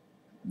him.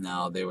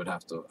 Now, they would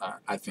have to,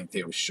 I think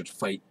they should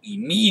fight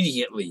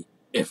immediately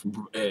if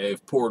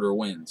Porter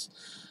wins.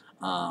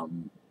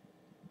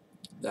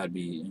 That'd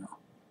be, you know,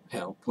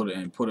 hell, put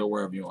it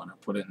wherever you want to.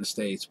 Put it in the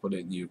States, put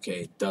it in the UK,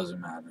 it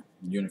doesn't matter.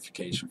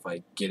 Unification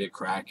fight, get it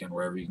cracking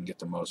wherever you can get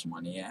the most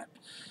money at.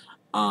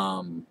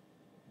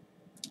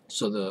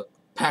 So the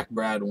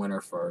Pac-Brad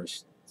winner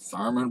first,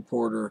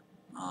 Thurman-Porter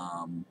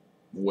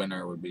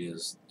winner would be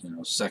his, you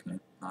know, second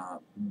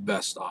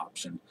best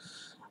option.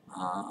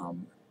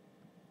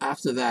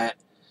 After that,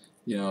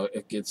 you know,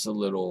 it gets a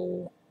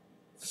little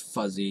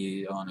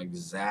fuzzy on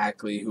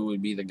exactly who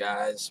would be the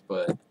guys,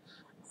 but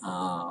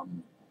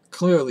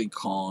clearly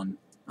Khan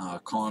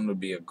would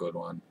be a good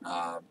one.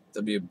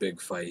 That'd be a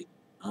big fight,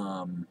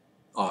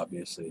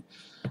 obviously.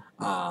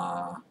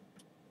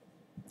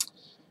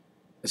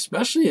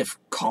 Especially if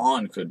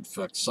Khan could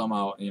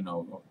somehow, you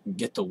know,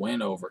 get the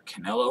win over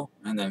Canelo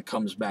and then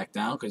comes back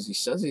down, because he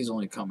says he's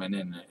only coming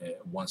in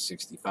at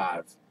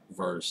 165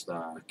 versus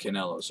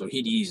Canelo, so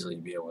he'd easily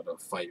be able to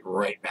fight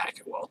right back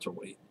at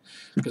welterweight,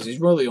 because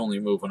he's really only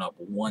moving up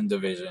one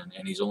division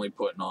and he's only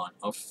putting on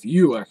a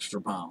few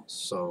extra pounds,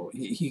 so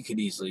he could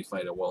easily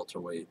fight at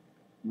welterweight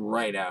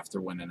right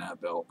after winning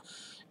that belt.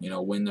 You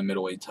know, win the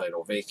middleweight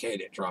title, vacate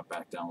it, drop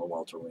back down to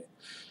welterweight.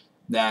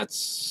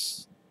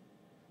 That's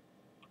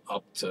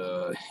up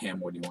to him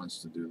what he wants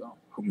to do, though.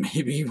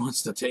 Maybe he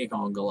wants to take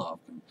on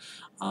Golovkin.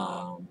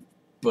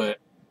 But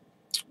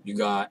you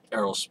got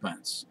Errol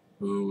Spence,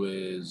 who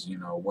is, you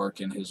know,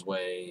 working his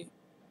way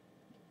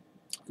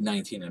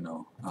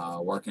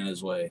 19-0, working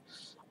his way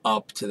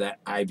up to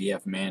that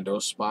IBF Mando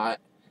spot.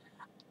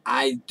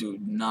 I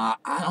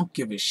don't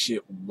give a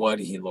shit what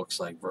he looks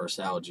like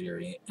versus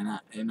Algieri, and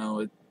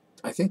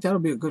I think that'll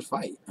be a good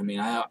fight. I mean,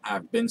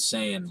 I've been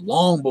saying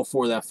long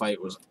before that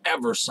fight was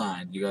ever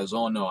signed. You guys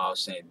all know I was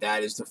saying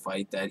that is the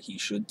fight that he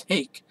should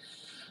take,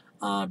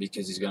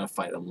 because he's gonna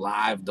fight a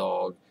live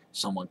dog,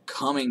 someone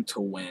coming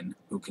to win,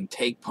 who can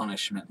take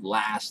punishment,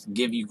 last,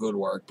 give you good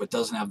work, but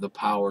doesn't have the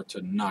power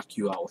to knock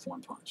you out with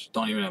one punch.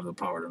 Don't even have the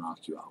power to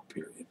knock you out,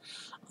 period.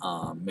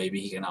 Maybe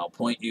he can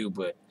outpoint you,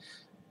 but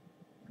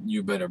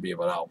you better be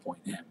able to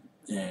outpoint him,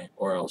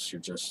 or else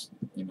you're just,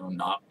 you know,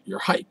 you're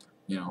hype,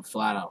 you know,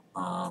 flat out.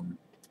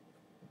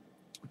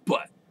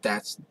 But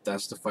that's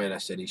the fight I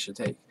said he should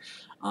take.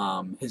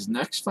 His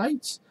next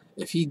fights,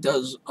 if he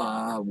does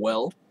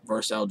well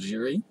versus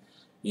Algieri,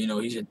 you know,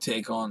 he should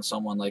take on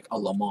someone like a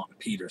Lamont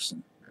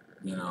Peterson,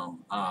 you know,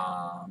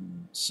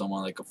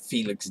 someone like a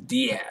Felix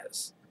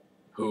Diaz,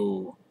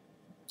 who,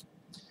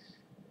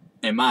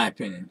 in my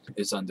opinion,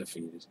 is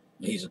undefeated.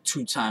 He's a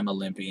 2-time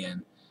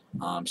Olympian,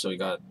 so he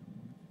got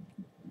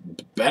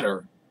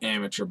better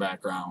amateur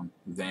background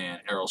than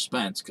Errol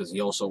Spence, because he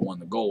also won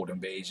the gold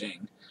in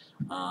Beijing,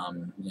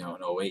 you know,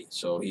 in 08.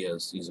 So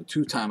he's a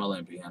 2-time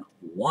Olympian,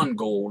 won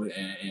gold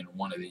in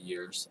one of the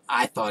years.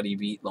 I thought he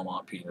beat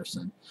Lamont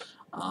Peterson.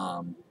 It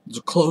was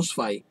a close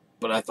fight,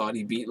 but I thought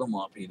he beat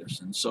Lamont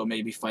Peterson. So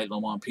maybe fight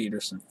Lamont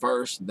Peterson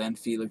first, then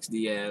Felix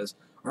Diaz,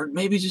 or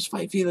maybe just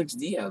fight Felix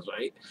Diaz,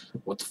 right?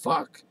 What the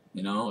fuck?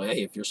 You know,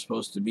 hey, if you're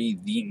supposed to be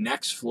the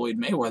next Floyd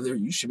Mayweather,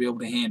 you should be able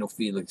to handle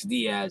Felix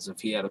Diaz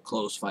if he had a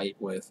close fight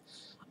with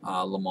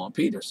Lamont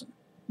Peterson.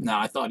 Now,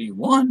 I thought he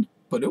won,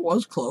 but it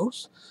was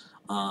close.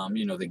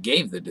 You know, they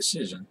gave the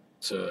decision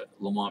to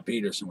Lamont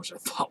Peterson, which I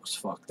thought was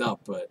fucked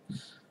up, but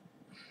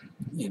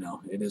you know,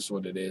 it is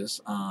what it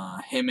is.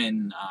 Him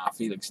and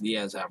Felix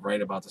Diaz have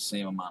right about the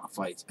same amount of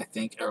fights. I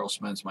think Errol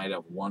Spence might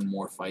have one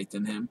more fight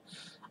than him,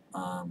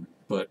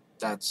 but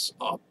that's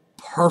a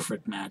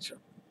perfect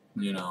matchup.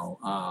 You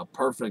know,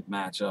 perfect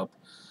matchup.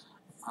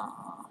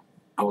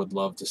 I would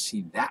love to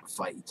see that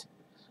fight.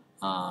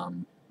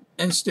 And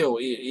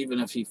still, even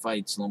if he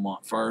fights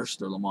Lamont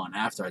first or Lamont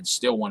after, I'd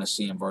still want to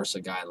see him versus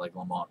a guy like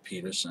Lamont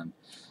Peterson.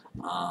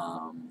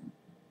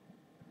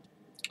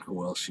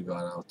 Who else you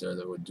got out there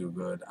that would do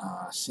good?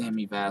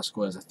 Sammy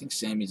Vasquez. I think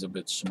Sammy's a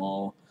bit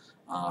small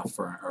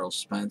for an Errol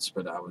Spence,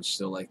 but I would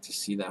still like to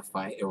see that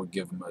fight. It would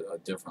give him a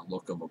different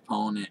look of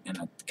opponent and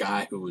a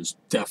guy who is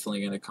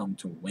definitely going to come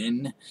to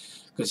win,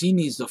 because he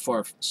needs to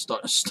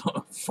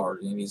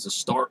he needs to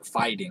start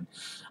fighting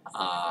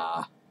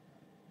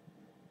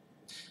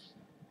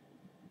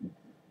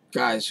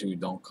guys who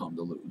don't come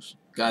to lose.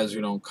 Guys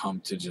who don't come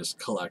to just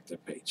collect a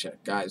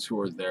paycheck. Guys who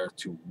are there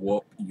to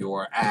whoop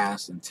your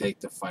ass and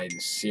take the fight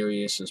as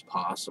serious as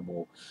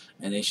possible.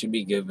 And they should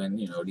be given,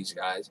 you know, these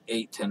guys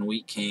 8-10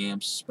 week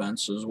camps,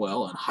 Spence as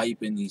well, and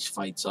hyping these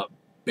fights up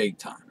big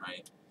time,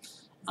 right?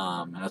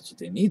 And that's what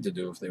they need to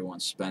do if they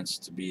want Spence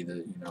to be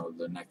the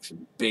the next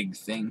big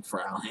thing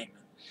for Al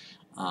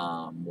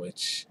Heyman.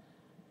 Which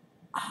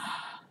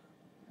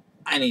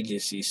I need to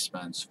see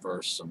Spence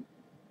versus some.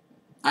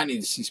 I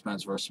need to see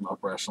Spence versus some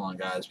upper echelon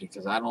guys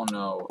because I don't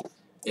know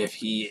if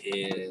he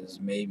is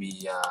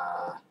maybe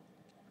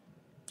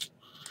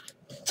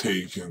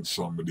taking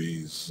some of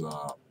these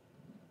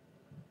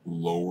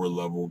lower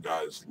level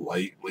guys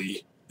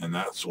lightly, and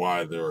that's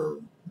why they're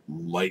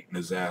lighting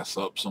his ass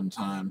up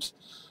sometimes.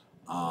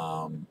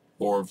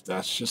 Or if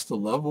that's just the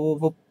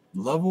level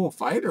of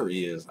fighter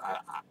he is.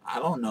 I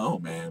don't know,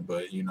 man.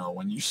 But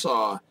when you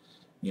saw,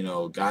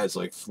 guys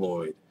like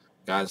Floyd,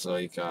 guys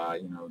like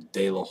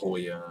De La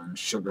Hoya and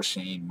Sugar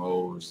Shane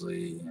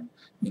Mosley, and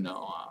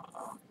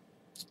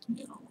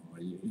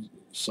you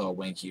saw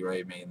Winky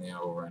right mainly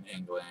over in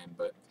England,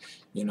 but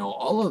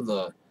all of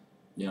the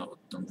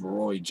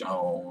Roy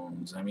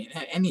Jones. I mean,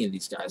 any of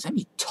these guys,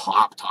 any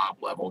top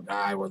level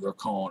guy where they're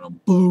calling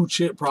them blue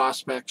chip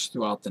prospects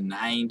throughout the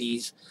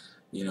 90s,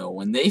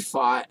 when they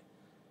fought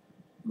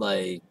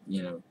like,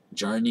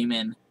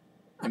 journeymen,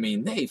 I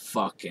mean, they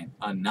fucking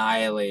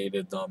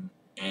annihilated them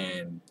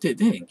and they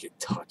didn't get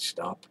touched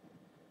up.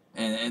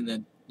 And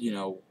then,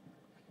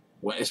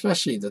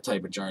 especially the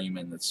type of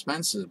journeymen that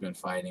Spence has been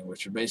fighting,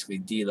 which are basically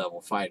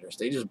D-level fighters,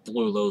 they just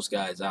blew those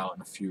guys out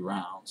in a few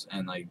rounds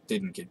and, like,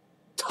 didn't get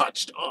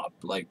touched up,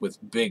 like, with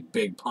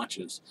big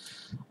punches,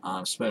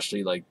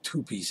 especially, like,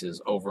 two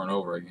pieces over and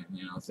over again,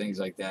 things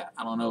like that.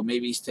 I don't know,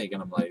 maybe he's taking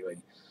them lightly.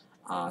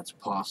 It's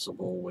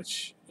possible,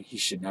 which he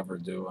should never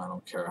do. I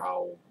don't care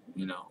how,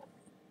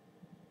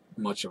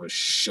 much of a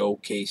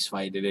showcase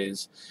fight it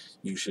is.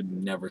 You should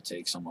never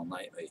take someone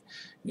lightly,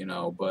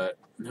 but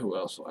who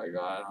else I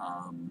got?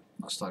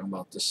 I was talking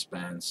about the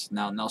Spence.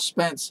 Now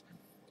Spence,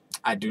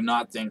 I do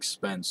not think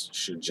Spence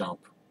should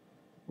jump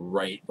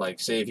right. Like,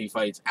 say if he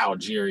fights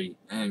Algieri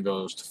and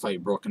goes to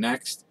fight Brook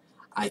next,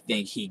 I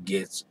think he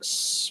gets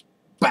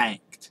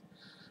spanked.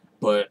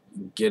 But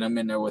get him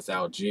in there with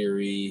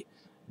Algieri,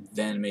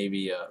 then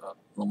maybe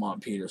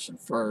Lamont Peterson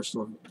first.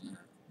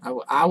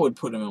 I would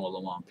put him in with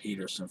Lamont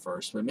Peterson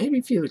first, but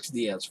maybe Felix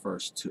Diaz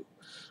first too.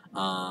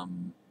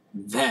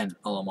 Then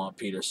Lamont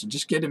Peterson.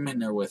 Just get him in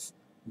there with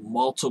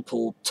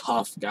multiple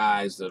tough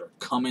guys that are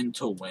coming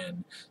to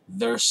win.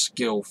 They're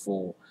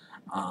skillful.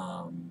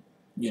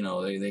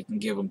 They can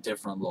give him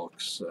different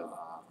looks.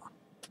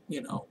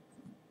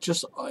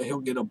 Just he'll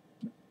get a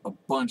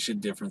bunch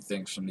of different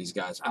things from these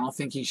guys. I don't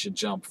think he should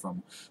jump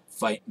from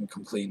fighting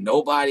complete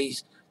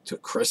nobodies to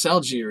Chris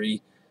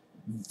Algieri,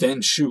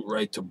 then shoot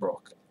right to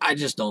Brook. I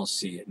just don't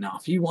see it. Now,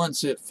 if he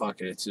wants it,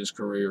 fuck it. It's his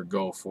career.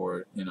 Go for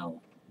it.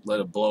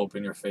 Let it blow up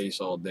in your face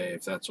all day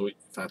if that's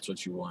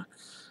what you want.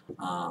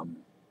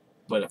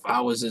 But if I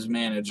was his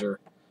manager,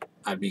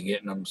 I'd be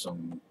getting him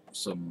some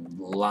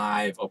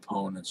live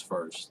opponents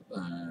first,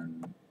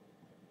 and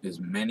as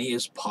many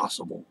as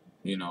possible.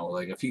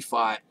 Like if he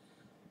fought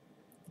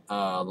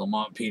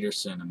Lamont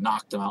Peterson and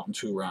knocked him out in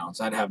 2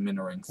 rounds, I'd have him in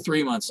the ring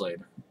 3 months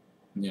later.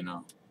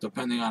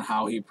 Depending on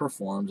how he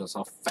performs, that's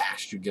how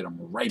fast you get him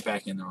right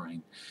back in the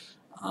ring.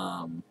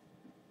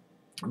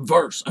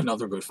 Versus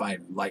another good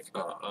fighter like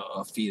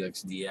a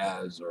Felix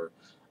Diaz or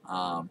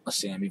a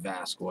Sammy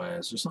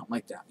Vasquez or something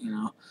like that.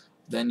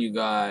 Then you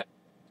got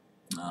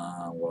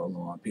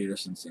Lamont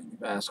Peterson, Sammy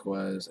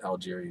Vasquez,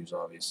 Algieri, who's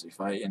obviously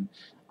fighting.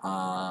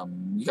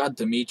 You got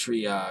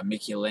Dmitry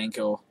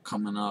Mikhailenko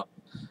coming up.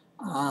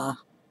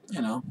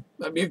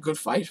 That'd be a good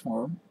fight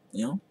for him.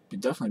 It'd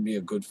definitely be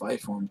a good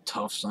fight for him.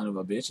 Tough son of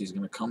a bitch. He's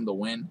going to come to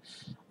win.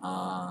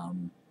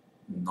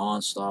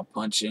 Non-stop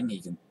punching. He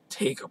can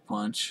take a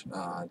punch.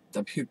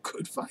 That'd be a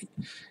good fight.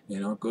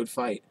 Good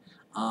fight.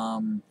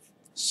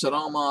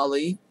 Saddam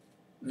Ali,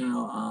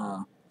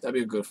 that'd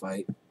be a good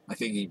fight. I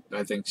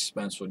think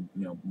Spence would,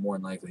 more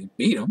than likely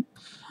beat him.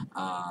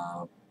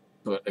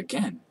 But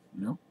again,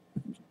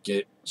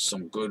 get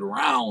some good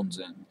rounds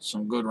and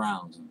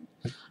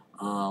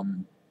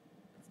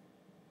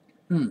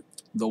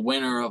the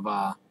winner of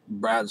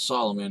Brad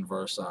Solomon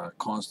versus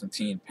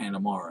Konstantin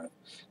Panamarev.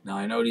 Now,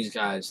 I know these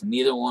guys,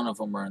 neither one of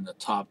them are in the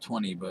top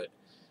 20, but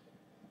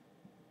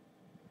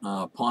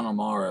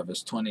Panamarev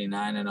is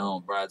 29-0,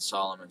 and Brad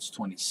Solomon's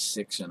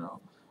 26-0.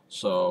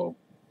 So,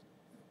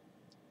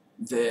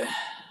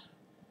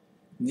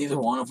 neither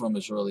one of them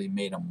has really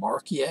made a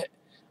mark yet,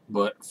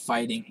 but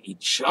fighting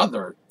each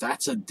other,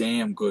 that's a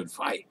damn good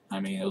fight.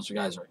 I mean, those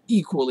guys are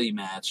equally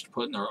matched,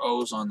 putting their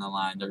O's on the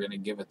line. They're going to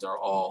give it their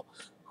all.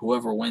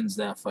 Whoever wins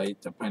that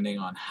fight, depending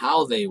on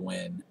how they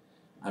win,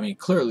 I mean,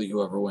 clearly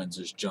whoever wins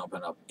is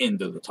jumping up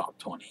into the top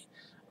 20.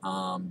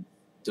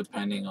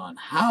 Depending on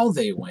how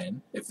they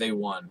win, if they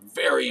won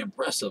very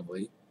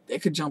impressively, they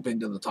could jump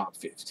into the top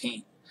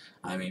 15.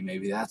 I mean,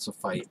 maybe that's a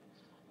fight,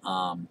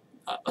 a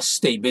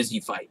stay busy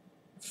fight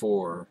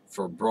for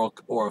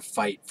Brook, or a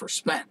fight for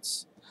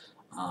Spence.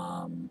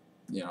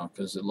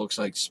 Because it looks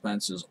like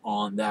Spence is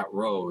on that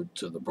road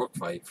to the Brook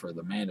fight for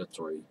the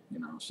mandatory,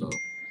 so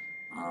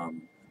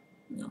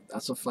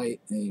that's a fight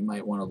that you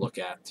might want to look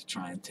at to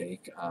try and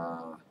take,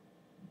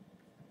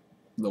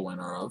 the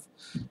winner of.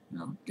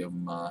 Give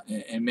him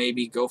and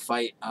maybe go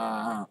fight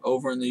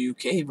over in the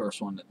UK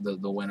versus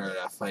the winner of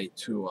that fight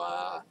to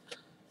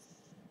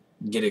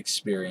get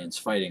experience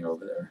fighting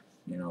over there.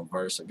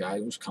 Versus a guy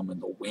who's coming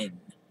to win.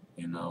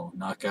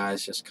 Not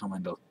guys just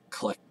coming to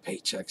collect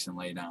paychecks and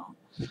lay down.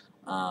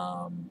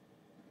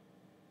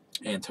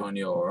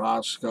 Antonio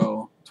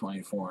Orozco,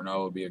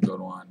 24-0 would be a good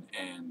one,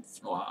 and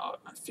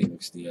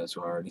Felix Diaz,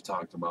 who I already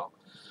talked about.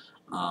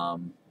 I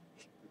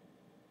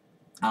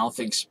don't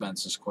think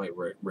Spence is quite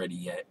ready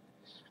yet,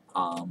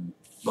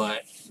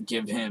 but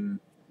give him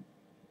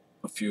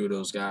a few of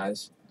those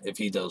guys. If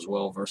he does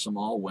well versus them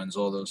all, wins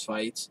all those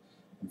fights,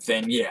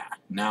 then yeah,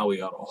 now we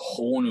got a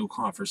whole new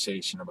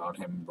conversation about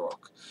him and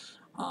Brook.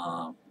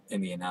 In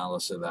the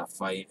analysis of that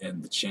fight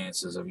and the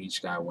chances of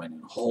each guy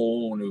winning.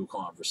 Whole new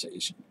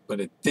conversation.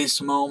 But at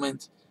this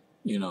moment,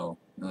 I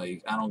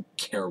don't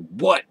care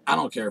what. I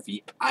don't care if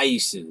he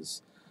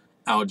ices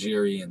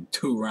Algieri in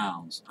 2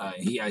 rounds.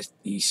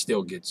 He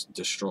still gets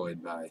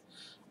destroyed by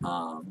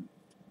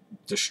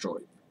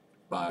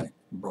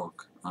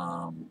Brook.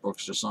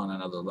 Brook's just on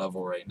another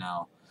level right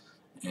now.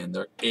 And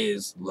there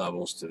is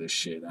levels to this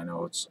shit. I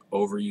know it's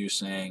overused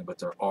saying, but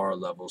there are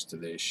levels to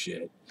this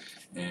shit.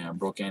 And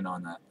Brook ain't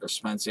on that, or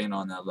Spence ain't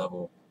on that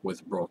level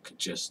with Brook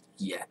just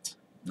yet.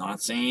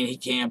 Not saying he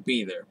can't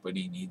be there, but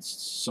he needs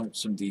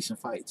some decent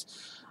fights.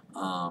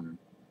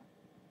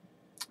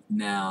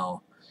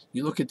 Now,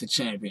 you look at the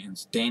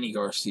champions, Danny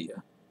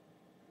Garcia.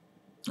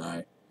 All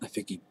right, I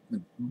think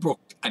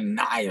Brook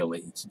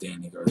annihilates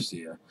Danny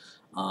Garcia.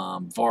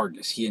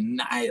 Vargas, he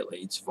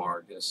annihilates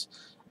Vargas.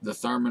 The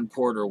Thurman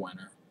Porter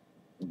winner,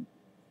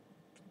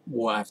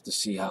 we'll have to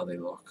see how they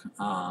look.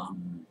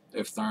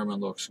 If Thurman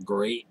looks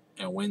great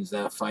and wins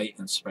that fight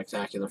in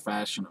spectacular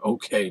fashion,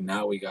 okay,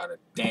 now we got a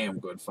damn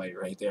good fight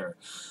right there.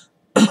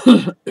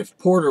 If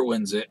Porter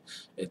wins it,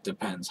 it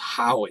depends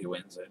how he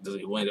wins it. Does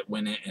he win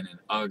it in an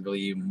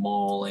ugly,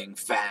 mauling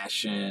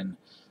fashion?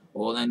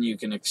 Well, then you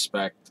can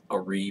expect a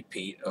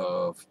repeat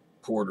of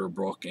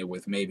Porter-Brook,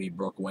 with maybe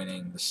Brook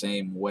winning the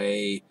same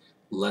way,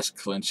 less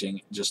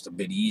clinching, just a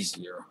bit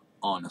easier.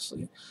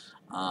 Honestly,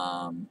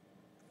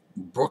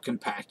 Brook and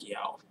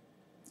Pacquiao,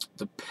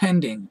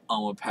 depending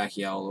on what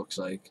Pacquiao looks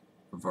like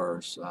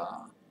versus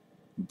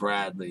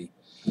Bradley,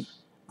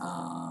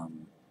 I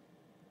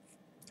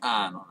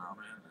don't know,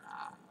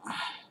 man.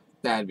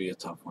 That'd be a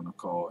tough one to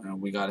call,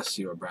 and we got to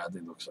see what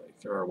Bradley looks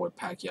like, or what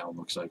Pacquiao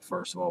looks like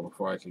first of all,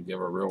 before I could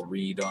give a real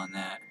read on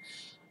that.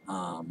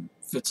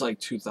 If it's like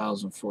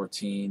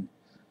 2014,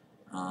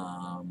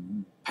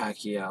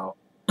 Pacquiao.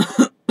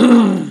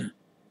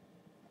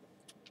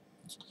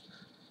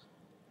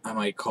 I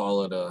might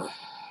call it a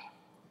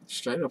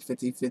straight up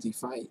 50-50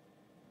 fight.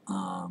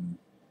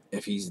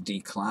 If he's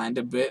declined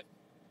a bit,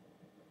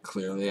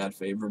 clearly I'd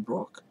favor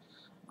Brook.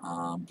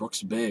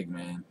 Brook's big,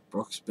 man.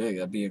 Brook's big.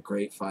 That'd be a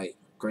great fight.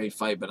 Great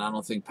fight, but I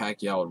don't think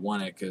Pacquiao would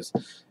want it because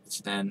it's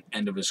the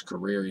end of his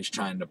career. He's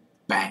trying to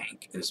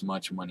bank as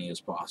much money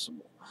as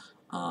possible.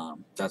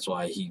 That's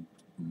why he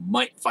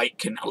might fight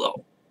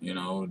Canelo,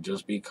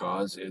 just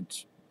because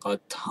it's a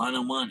ton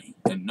of money.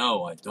 And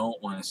no, I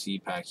don't want to see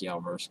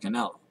Pacquiao versus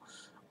Canelo.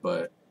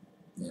 But,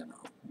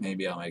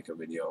 maybe I'll make a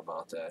video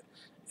about that.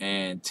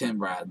 And Tim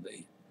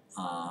Bradley,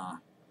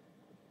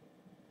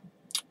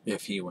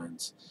 if he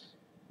wins.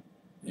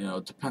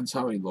 It depends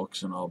how he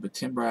looks and all. But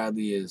Tim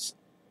Bradley is,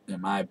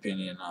 in my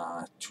opinion,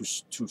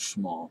 too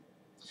small.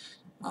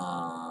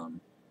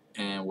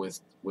 And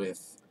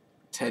with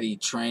Teddy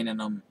training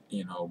him,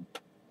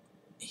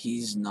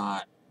 he's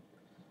not.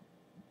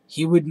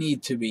 He would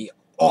need to be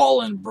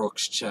all in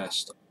Brook's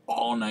chest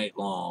all night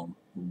long,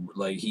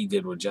 like he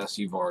did with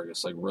Jesse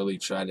Vargas. Like really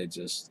try to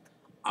just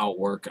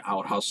outwork,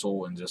 out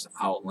hustle, and just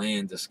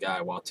outland this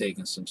guy while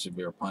taking some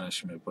severe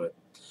punishment. But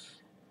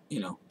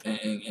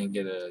and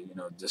get a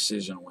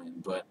decision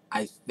win. But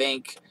I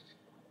think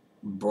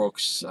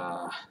Brook's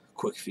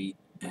quick feet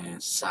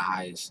and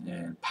size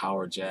and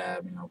power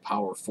jab,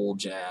 powerful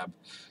jab,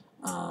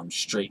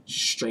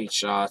 straight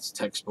shots,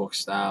 textbook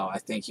style. I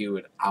think he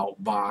would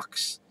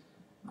outbox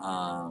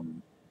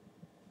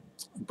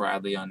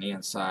Bradley on the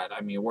inside.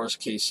 I mean, worst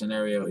case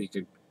scenario,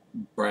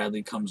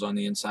 Bradley comes on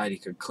the inside, he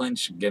could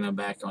clinch, get him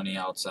back on the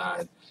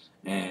outside,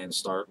 and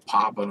start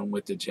popping him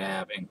with the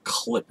jab and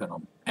clipping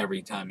him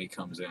every time he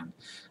comes in.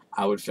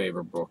 I would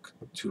favor Brook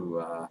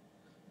to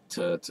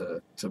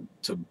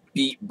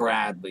beat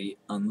Bradley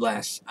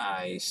unless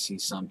I see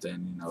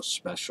something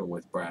special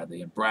with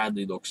Bradley. And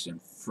Bradley looks in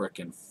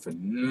frickin'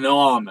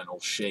 phenomenal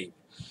shape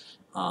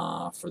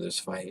for this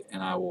fight,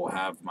 and I will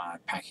have my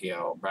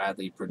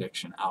Pacquiao-Bradley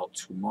prediction out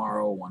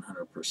tomorrow,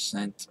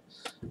 100%.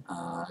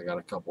 I got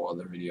a couple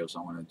other videos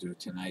I want to do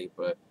tonight,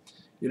 but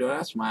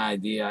that's my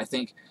idea. I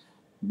think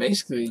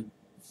basically,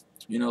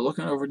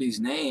 looking over these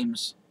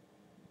names,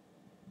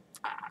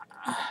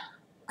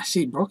 I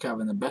see Brook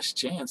having the best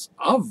chance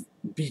of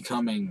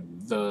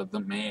becoming the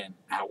man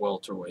at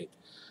welterweight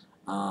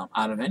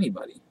out of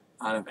anybody.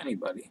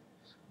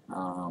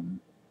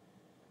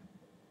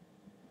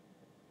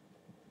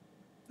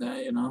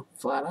 You know,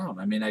 flat out.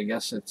 I mean, I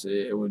guess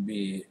it would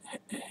be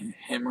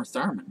him or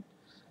Thurman.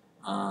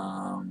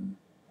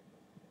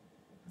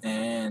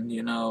 And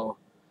you know,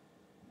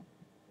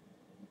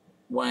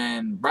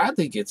 when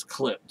Bradley gets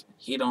clipped,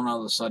 he don't all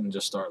of a sudden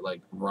just start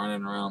like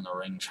running around the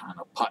ring trying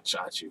to pot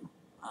shot you,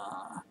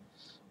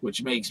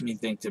 which makes me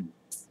think that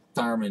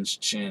Thurman's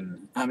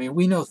chin. I mean,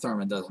 we know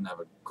Thurman doesn't have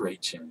a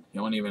great chin. He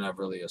don't even have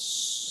really a.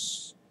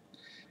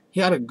 He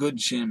had a good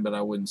chin, but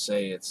I wouldn't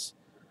say it's,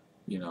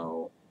 you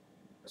know,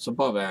 it's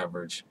above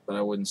average. But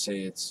I wouldn't say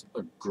it's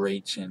a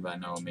great chin by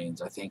no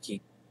means. I think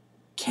he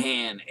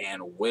can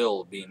and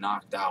will be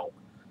knocked out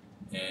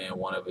in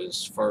one of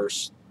his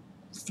first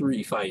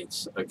 3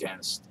 fights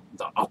against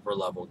the upper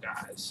level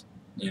guys.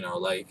 You know,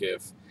 like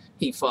if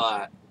he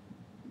fought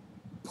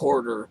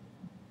Porter,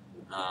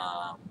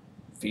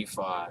 if he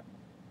fought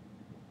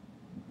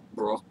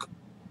Brook,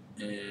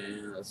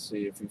 and let's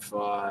see if he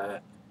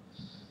fought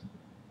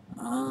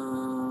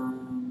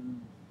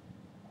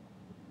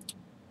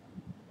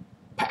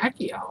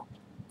Pacquiao.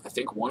 I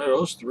think one of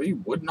those 3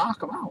 would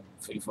knock him out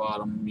if he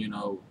fought him, you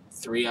know,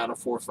 3 out of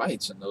 4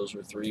 fights, and those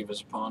were 3 of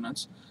his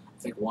opponents. I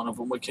think one of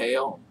them would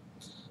KO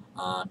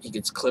him. He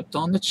gets clipped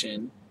on the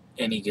chin,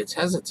 and he gets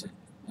hesitant,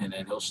 and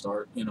then he'll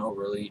start, you know,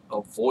 really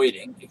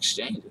avoiding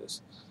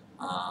exchanges.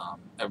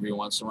 Every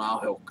once in a while,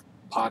 he'll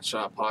pot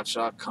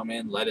shot, come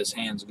in, let his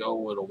hands go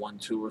with a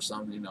 1-2 or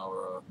something, you know,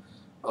 or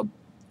a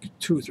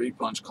 2-3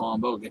 punch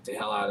combo, get the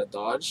hell out of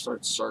dodge,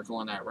 start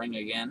circling that ring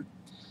again.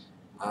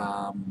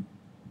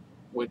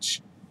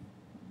 Which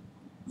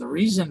the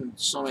reason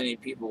so many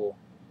people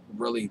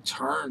really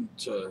turned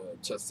to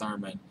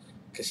Thurman,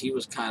 because he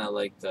was kind of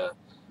like the,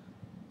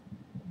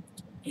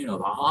 you know,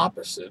 the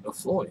opposite of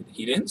Floyd.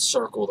 He didn't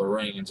circle the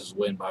ring and just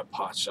win by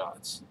pot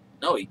shots.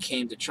 No, he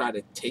came to try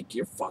to take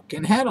your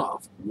fucking head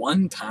off.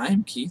 One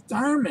time, Keith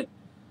Thurman,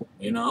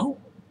 you know,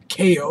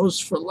 KOs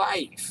for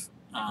life.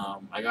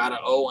 I got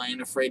I ain't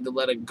afraid to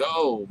let it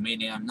go,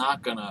 meaning I'm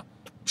not going to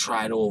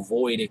try to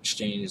avoid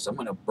exchanges. I'm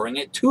going to bring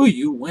it to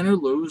you, win or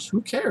lose,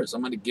 who cares?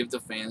 I'm going to give the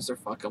fans their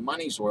fucking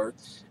money's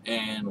worth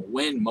and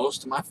win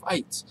most of my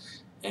fights.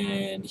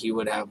 And he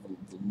would have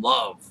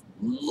love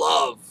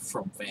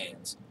from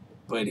fans.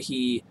 But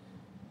he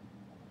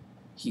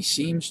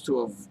seems to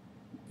have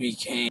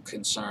became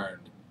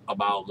concerned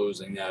about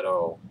losing that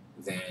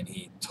than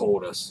he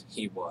told us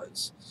he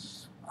was.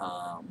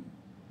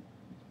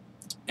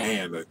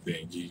 And I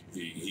think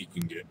he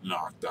can get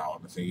knocked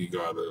out. I think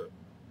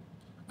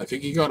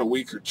he got a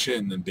weaker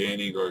chin than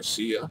Danny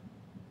Garcia,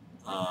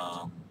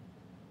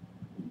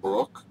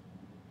 Brook,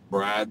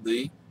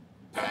 Bradley,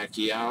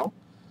 Pacquiao,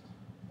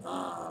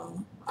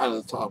 out of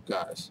the top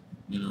guys.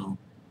 You know,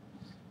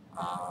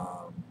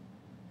 I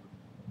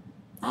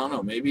don't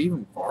know. Maybe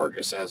even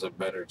Vargas has a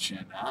better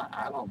chin.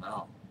 I don't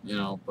know. You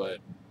know, but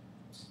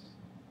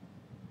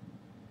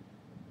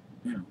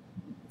you know,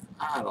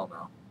 I don't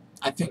know.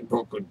 I think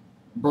Brook would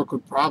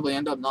probably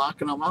end up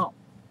knocking him out.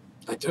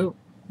 I do.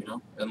 You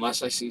know,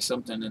 unless I see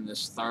something in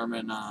this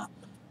Thurman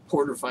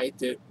Porter fight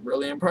that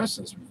really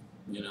impresses me.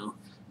 You know,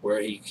 where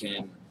he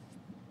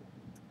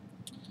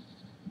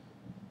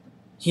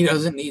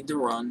doesn't need to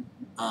run.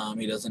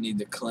 He doesn't need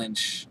to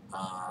clinch.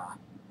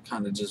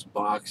 Kind of just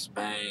box,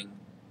 bang,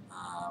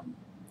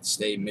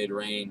 stay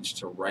mid-range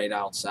to right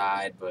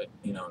outside, but,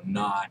 you know,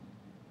 not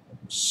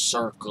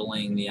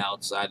circling the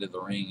outside of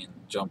the ring and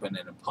jumping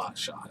in and pot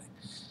shotting.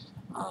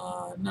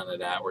 None of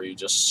that where you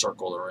just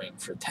circle the ring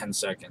for 10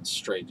 seconds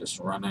straight, just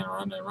running,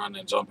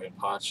 jumping,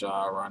 pot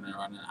shot, running.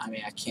 I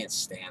mean, I can't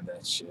stand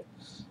that shit.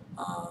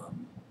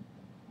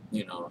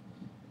 You know,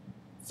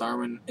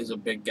 Thurman is a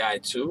big guy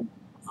too.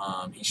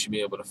 He should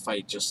be able to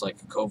fight just like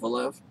a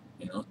Kovalev.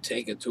 You know,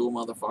 take it to a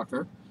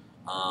motherfucker.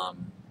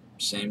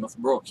 Same with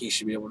Brook. He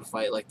should be able to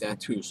fight like that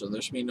too. So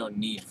there should be no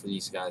need for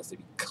these guys to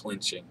be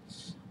clinching.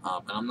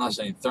 And I'm not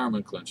saying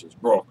Thurman clinches.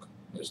 Brook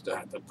is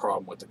the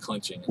problem with the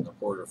clinching in the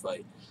Porter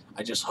fight.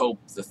 I just hope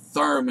the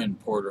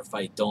Thurman-Porter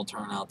fight don't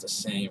turn out the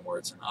same, where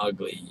it's an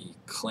ugly,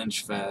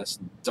 clinch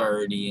fest,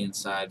 dirty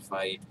inside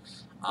fight.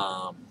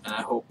 And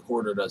I hope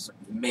Porter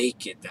doesn't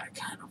make it that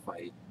kind of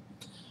fight.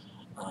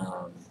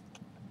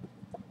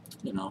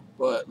 You know,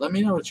 but let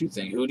me know what you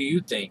think. Who do you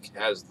think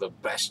has the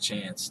best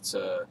chance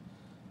to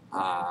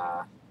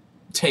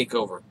take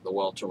over the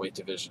welterweight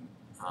division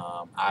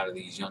out of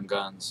these young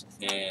guns?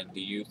 And do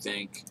you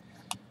think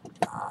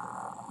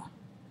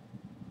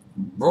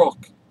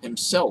Brook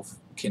himself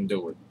can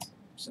do it?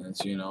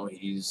 Since, you know,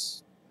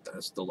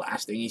 that's the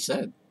last thing he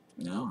said.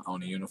 You know, I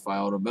want to unify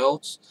all the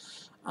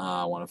belts.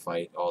 I want to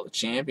fight all the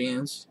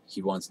champions.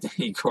 He wants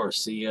Danny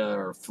Garcia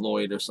or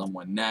Floyd or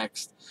someone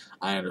next.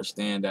 I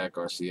understand that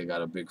Garcia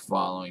got a big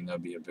following.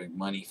 That'll be a big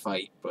money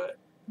fight, but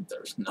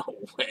there's no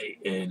way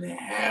in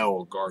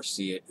hell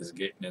Garcia is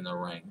getting in the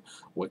ring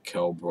with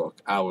Kell Brook.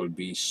 I would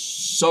be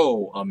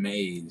so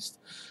amazed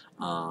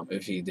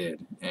if he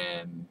did,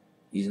 and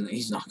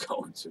he's not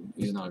going to.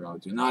 He's not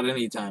going to. Not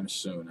anytime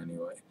soon,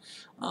 anyway.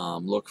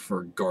 Look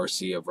for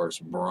Garcia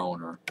versus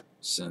Broner,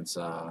 since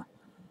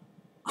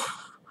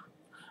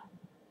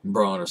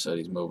Broner said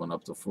he's moving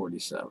up to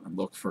 47.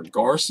 Look for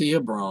Garcia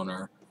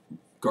Broner.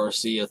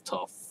 Garcia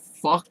to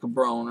fuck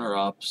Broner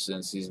up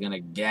since he's going to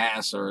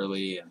gas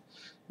early and,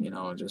 you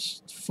know,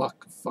 just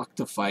fuck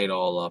the fight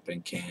all up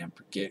in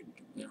camp. Get,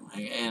 you know,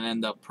 and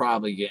end up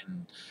probably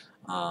getting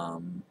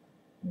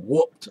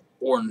whooped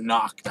or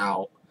knocked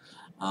out.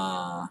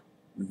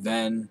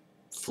 Then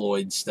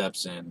Floyd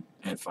steps in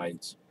and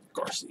fights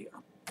Garcia.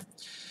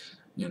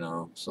 You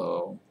know,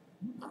 so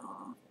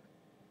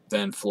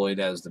then Floyd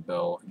has the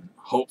belt, and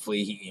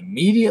hopefully he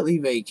immediately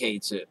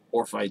vacates it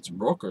or fights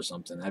Brook or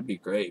something. That'd be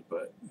great,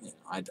 but you know,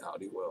 I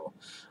doubt he will.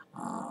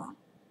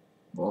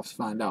 We'll have to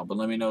find out. But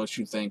let me know what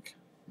you think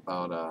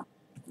about,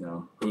 you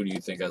know, who do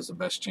you think has the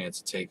best chance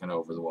of taking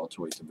over the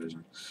welterweight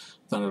division?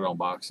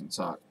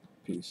 ThunderDomeBoxingTalk.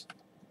 Peace.